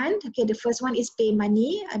refund. Okay, the first one is pay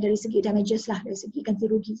money, dari segi damages lah, dari segi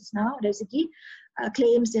ganti rugi just now, dari segi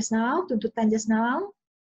claims just now, tuntutan just now.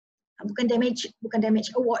 Bukan damage,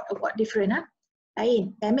 award different,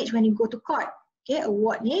 lain. Damage when you go to court. Okay,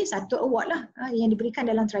 award ni satu award lah, yang diberikan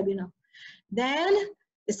dalam tribunal. Then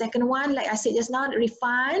the second one, like I said just now,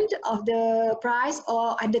 refund of the price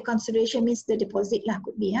or other consideration, means the deposit lah,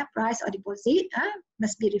 could be price or deposit,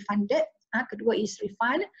 must be refunded. Kedua is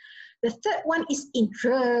refund. The third one is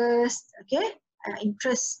interest. Okay,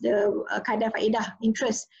 interest, the kadar faedah,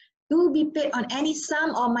 interest, to be paid on any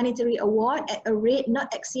sum or monetary award at a rate not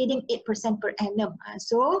exceeding 8% per annum.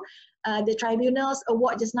 So the tribunal's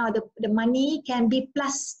award just now, the money can be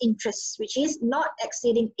plus interest, which is not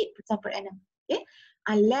exceeding 8% per annum. Okay,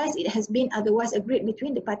 unless it has been otherwise agreed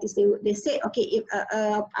between the parties. They say, okay, if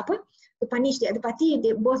to punish the other party,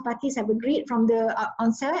 both parties have agreed from the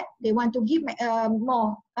onset, they want to give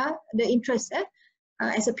more the interest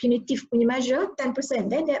as a punitive punya measure, 10%.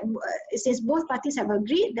 Then since both parties have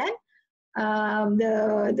agreed, then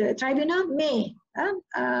the tribunal may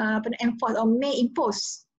enforce or may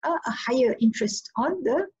impose a higher interest on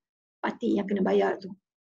the party yang kena bayar tu.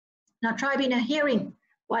 Now tribunal hearing.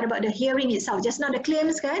 What about the hearing itself? Just now the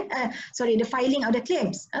claims kan? The filing of the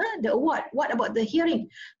claims, the award. What about the hearing?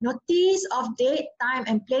 Notice of date, time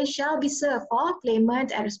and place shall be served for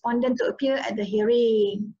claimant and respondent to appear at the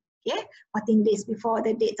hearing. Okay, 14 days before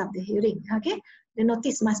the date of the hearing. Okay, the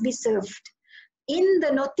notice must be served. In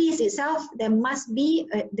the notice itself, there must be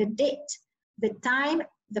the date, the time,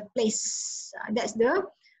 the place. That's the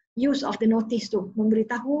use of the notice to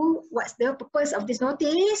memberitahu what's the purpose of this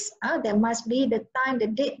notice. There must be the time,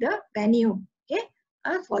 the date, the venue. Okay,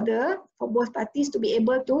 for both parties to be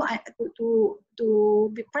able to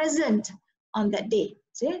be present on that day.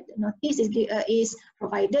 See, the notice is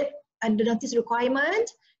provided, and the notice requirement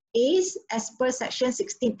is as per section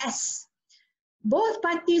 16S. Both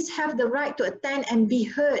parties have the right to attend and be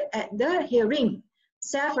heard at the hearing,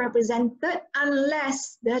 self-represented,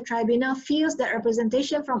 unless the tribunal feels that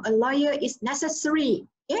representation from a lawyer is necessary.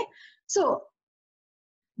 Okay, so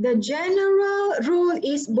the general rule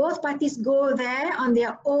is both parties go there on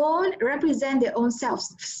their own, represent their own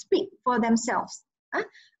selves, speak for themselves,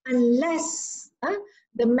 unless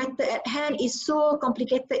the matter at hand is so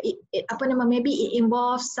complicated, maybe it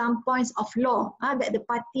involves some points of law that the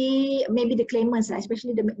party, maybe the claimants,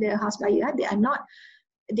 especially the house buyer,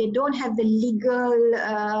 they don't have the legal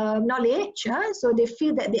knowledge, so they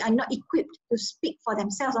feel that they are not equipped to speak for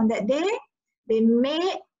themselves on that day. They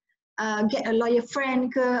may get a lawyer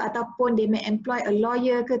friend ke, ataupun they may employ a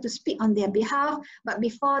lawyer ke to speak on their behalf, but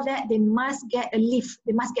before that they must get a leave.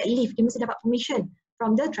 They must dapat permission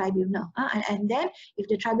from the tribunal. And then if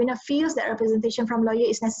the tribunal feels that representation from lawyer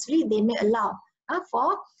is necessary, they may allow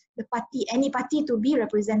for the party, any party, to be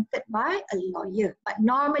represented by a lawyer. But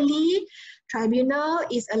normally, tribunal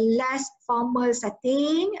is a less formal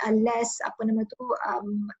setting, a less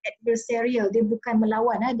adversarial. Dia bukan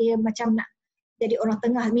melawan, dia macam nak jadi orang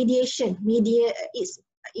tengah, mediation.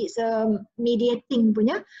 It's a mediating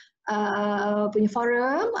punya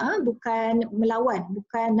forum, bukan melawan,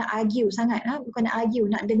 bukan nak argue sangat, bukan nak argue,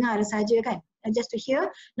 nak dengar saja kan, just to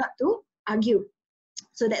hear, not to argue.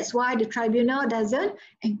 So that's why the tribunal doesn't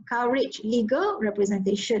encourage legal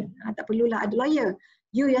representation. Tak perlulah ada lawyer.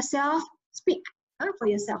 You yourself speak for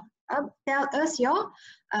yourself. Tell us your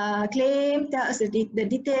claim, tell us the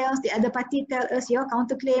details, the other party tell us your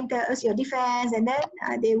counterclaim, tell us your defense, and then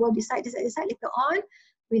they will decide later on.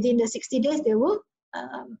 Within the 60 days, they will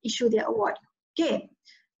issue their award. Okay,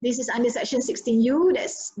 this is under section 16U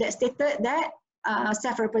that stated that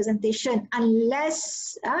self-representation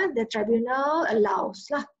unless the tribunal allows.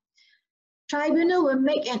 Tribunal will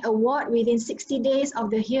make an award within 60 days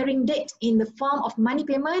of the hearing date in the form of money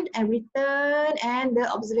payment and return and the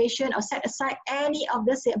observation or set aside any of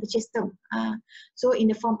the sale and purchase term. So in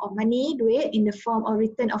the form of money, duit, in the form of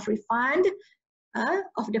return of refund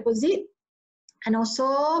of deposit, and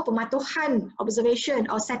also pematuhan, observation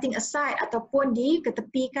or setting aside ataupun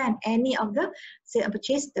diketepikan any of the sale and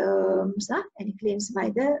purchase terms, any claims by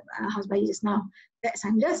the house buyer just now. That's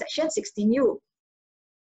under section 16U.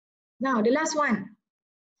 Now the last one.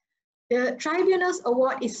 The tribunal's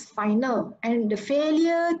award is final and the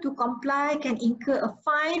failure to comply can incur a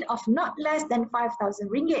fine of not less than 5,000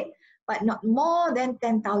 ringgit but not more than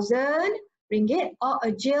 10,000 ringgit or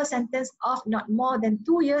a jail sentence of not more than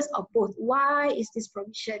 2 years or both. Why is this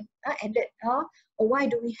provision added, or why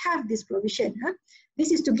do we have this provision?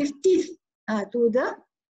 This is to give teeth to the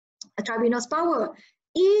tribunal's power.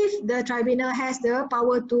 If the tribunal has the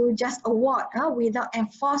power to just award without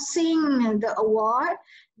enforcing the award,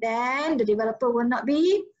 then the developer will not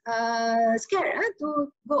be scared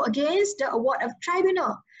to go against the award of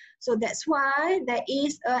tribunal. So that's why there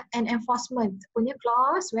is an enforcement punya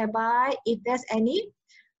clause whereby if there's any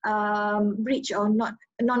breach or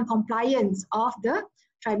non-compliance of the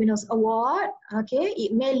tribunal's award, okay,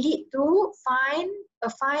 it may lead to a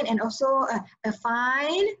fine and also a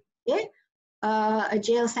fine, okay, a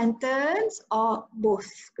jail sentence or both,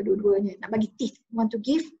 kedua-duanya. Nak bagi teeth, want to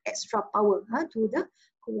give extra power to the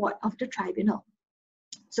award of the tribunal.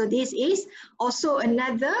 So this is also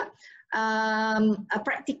another a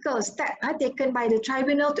practical step taken by the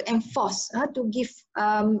tribunal to enforce, to give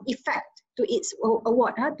effect to its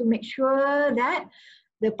award, to make sure that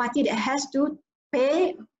the party that has to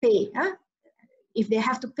pay. If they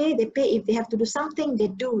have to pay, they pay. If they have to do something,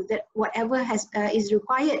 they do that. Whatever is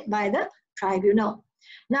required by the tribunal.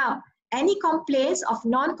 Now, any complaints of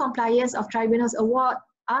non-compliance of tribunal's award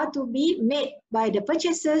are to be made by the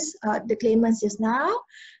purchasers, the claimants just now,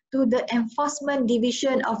 to the enforcement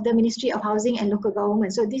division of the Ministry of Housing and Local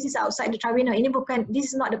Government. So this is outside the tribunal.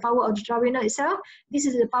 This is not the power of the tribunal itself. This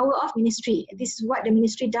is the power of ministry. This is what the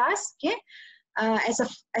ministry does, okay, as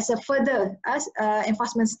a further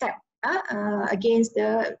enforcement step against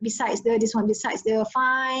besides the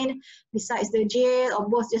fine, besides the jail or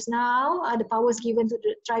both just now, the powers given to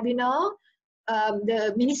the tribunal.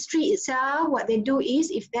 The ministry itself, what they do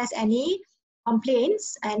is if there's any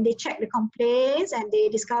complaints and they check the complaints and they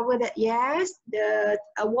discover that yes, the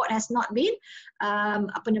award has not been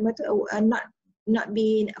not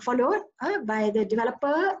been followed by the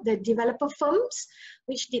developer firms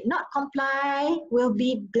which did not comply will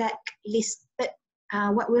be blacklisted.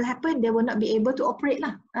 What will happen? They will not be able to operate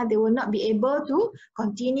lah. They will not be able to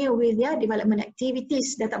continue with their development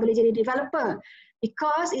activities. Dia tak boleh jadi developer.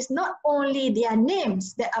 Because it's not only their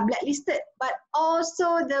names that are blacklisted, but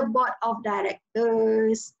also the board of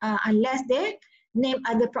directors. Unless they name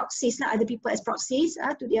other proxies, other people as proxies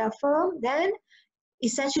to their firm, then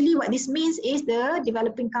essentially what this means is the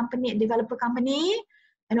developer company,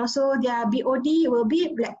 and also their BOD will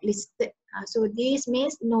be blacklisted. So this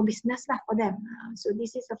means no business lah for them. So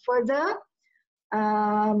this is a further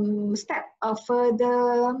step, a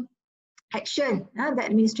further action that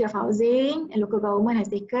the Ministry of Housing and Local Government has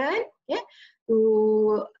taken, okay,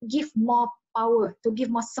 to give more power, to give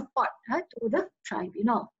more support to the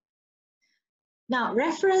tribunal. Now,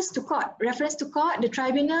 reference to court. Reference to court, the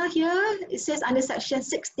tribunal here, it says under section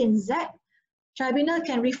 16Z, tribunal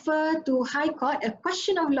can refer to High Court a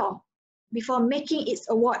question of law before making its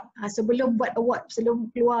award. Sebelum buat award,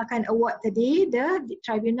 sebelum keluarkan award tadi, the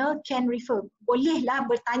tribunal can refer. Bolehlah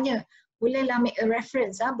bertanya, bolehlah make a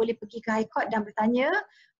reference, boleh pergi ke High Court dan bertanya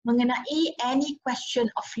mengenai any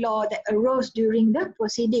question of law that arose during the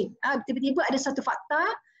proceeding. Tiba-tiba ada satu fakta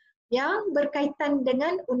yang berkaitan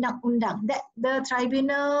dengan undang-undang that the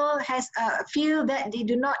tribunal has feel that they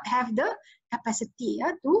do not have the capacity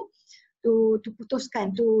to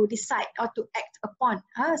putuskan, to decide or to act upon.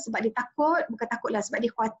 Sebab dia takut, bukan takutlah, sebab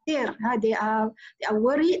dia khawatir. They are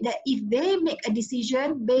worried that if they make a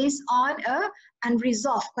decision based on a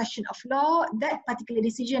unresolved question of law, that particular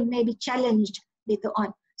decision may be challenged later on.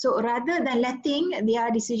 So rather than letting their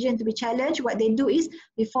decision to be challenged, what they do is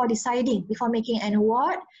before deciding, before making an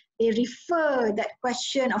award, they refer that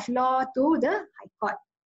question of law to the High Court.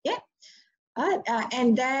 Okay?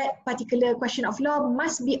 And that particular question of law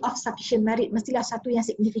must be of sufficient merit. Mestilah satu yang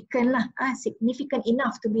significant lah, significant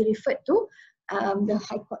enough to be referred to the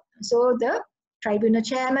High Court. So the tribunal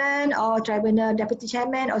chairman or tribunal deputy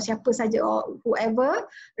chairman or siapa saja or whoever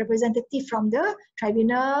representative from the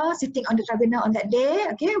tribunal sitting on the tribunal on that day,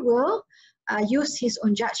 okay, will use his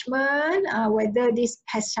own judgment whether this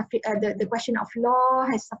has the question of law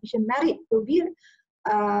has sufficient merit to be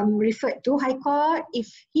referred to High Court. If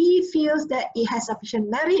he feels that it has sufficient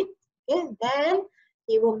merit, okay, then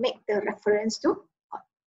he will make the reference to court.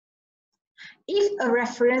 If a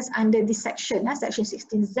reference under this section, section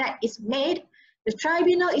 16Z, is made, the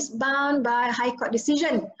tribunal is bound by High Court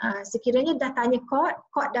decision. Sekiranya dah tanya court,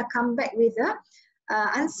 court dah come back with a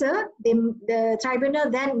answer, the tribunal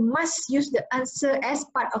then must use the answer as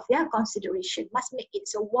part of their consideration, must make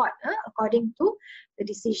its award according to the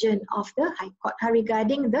decision of the High Court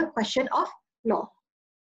regarding the question of law.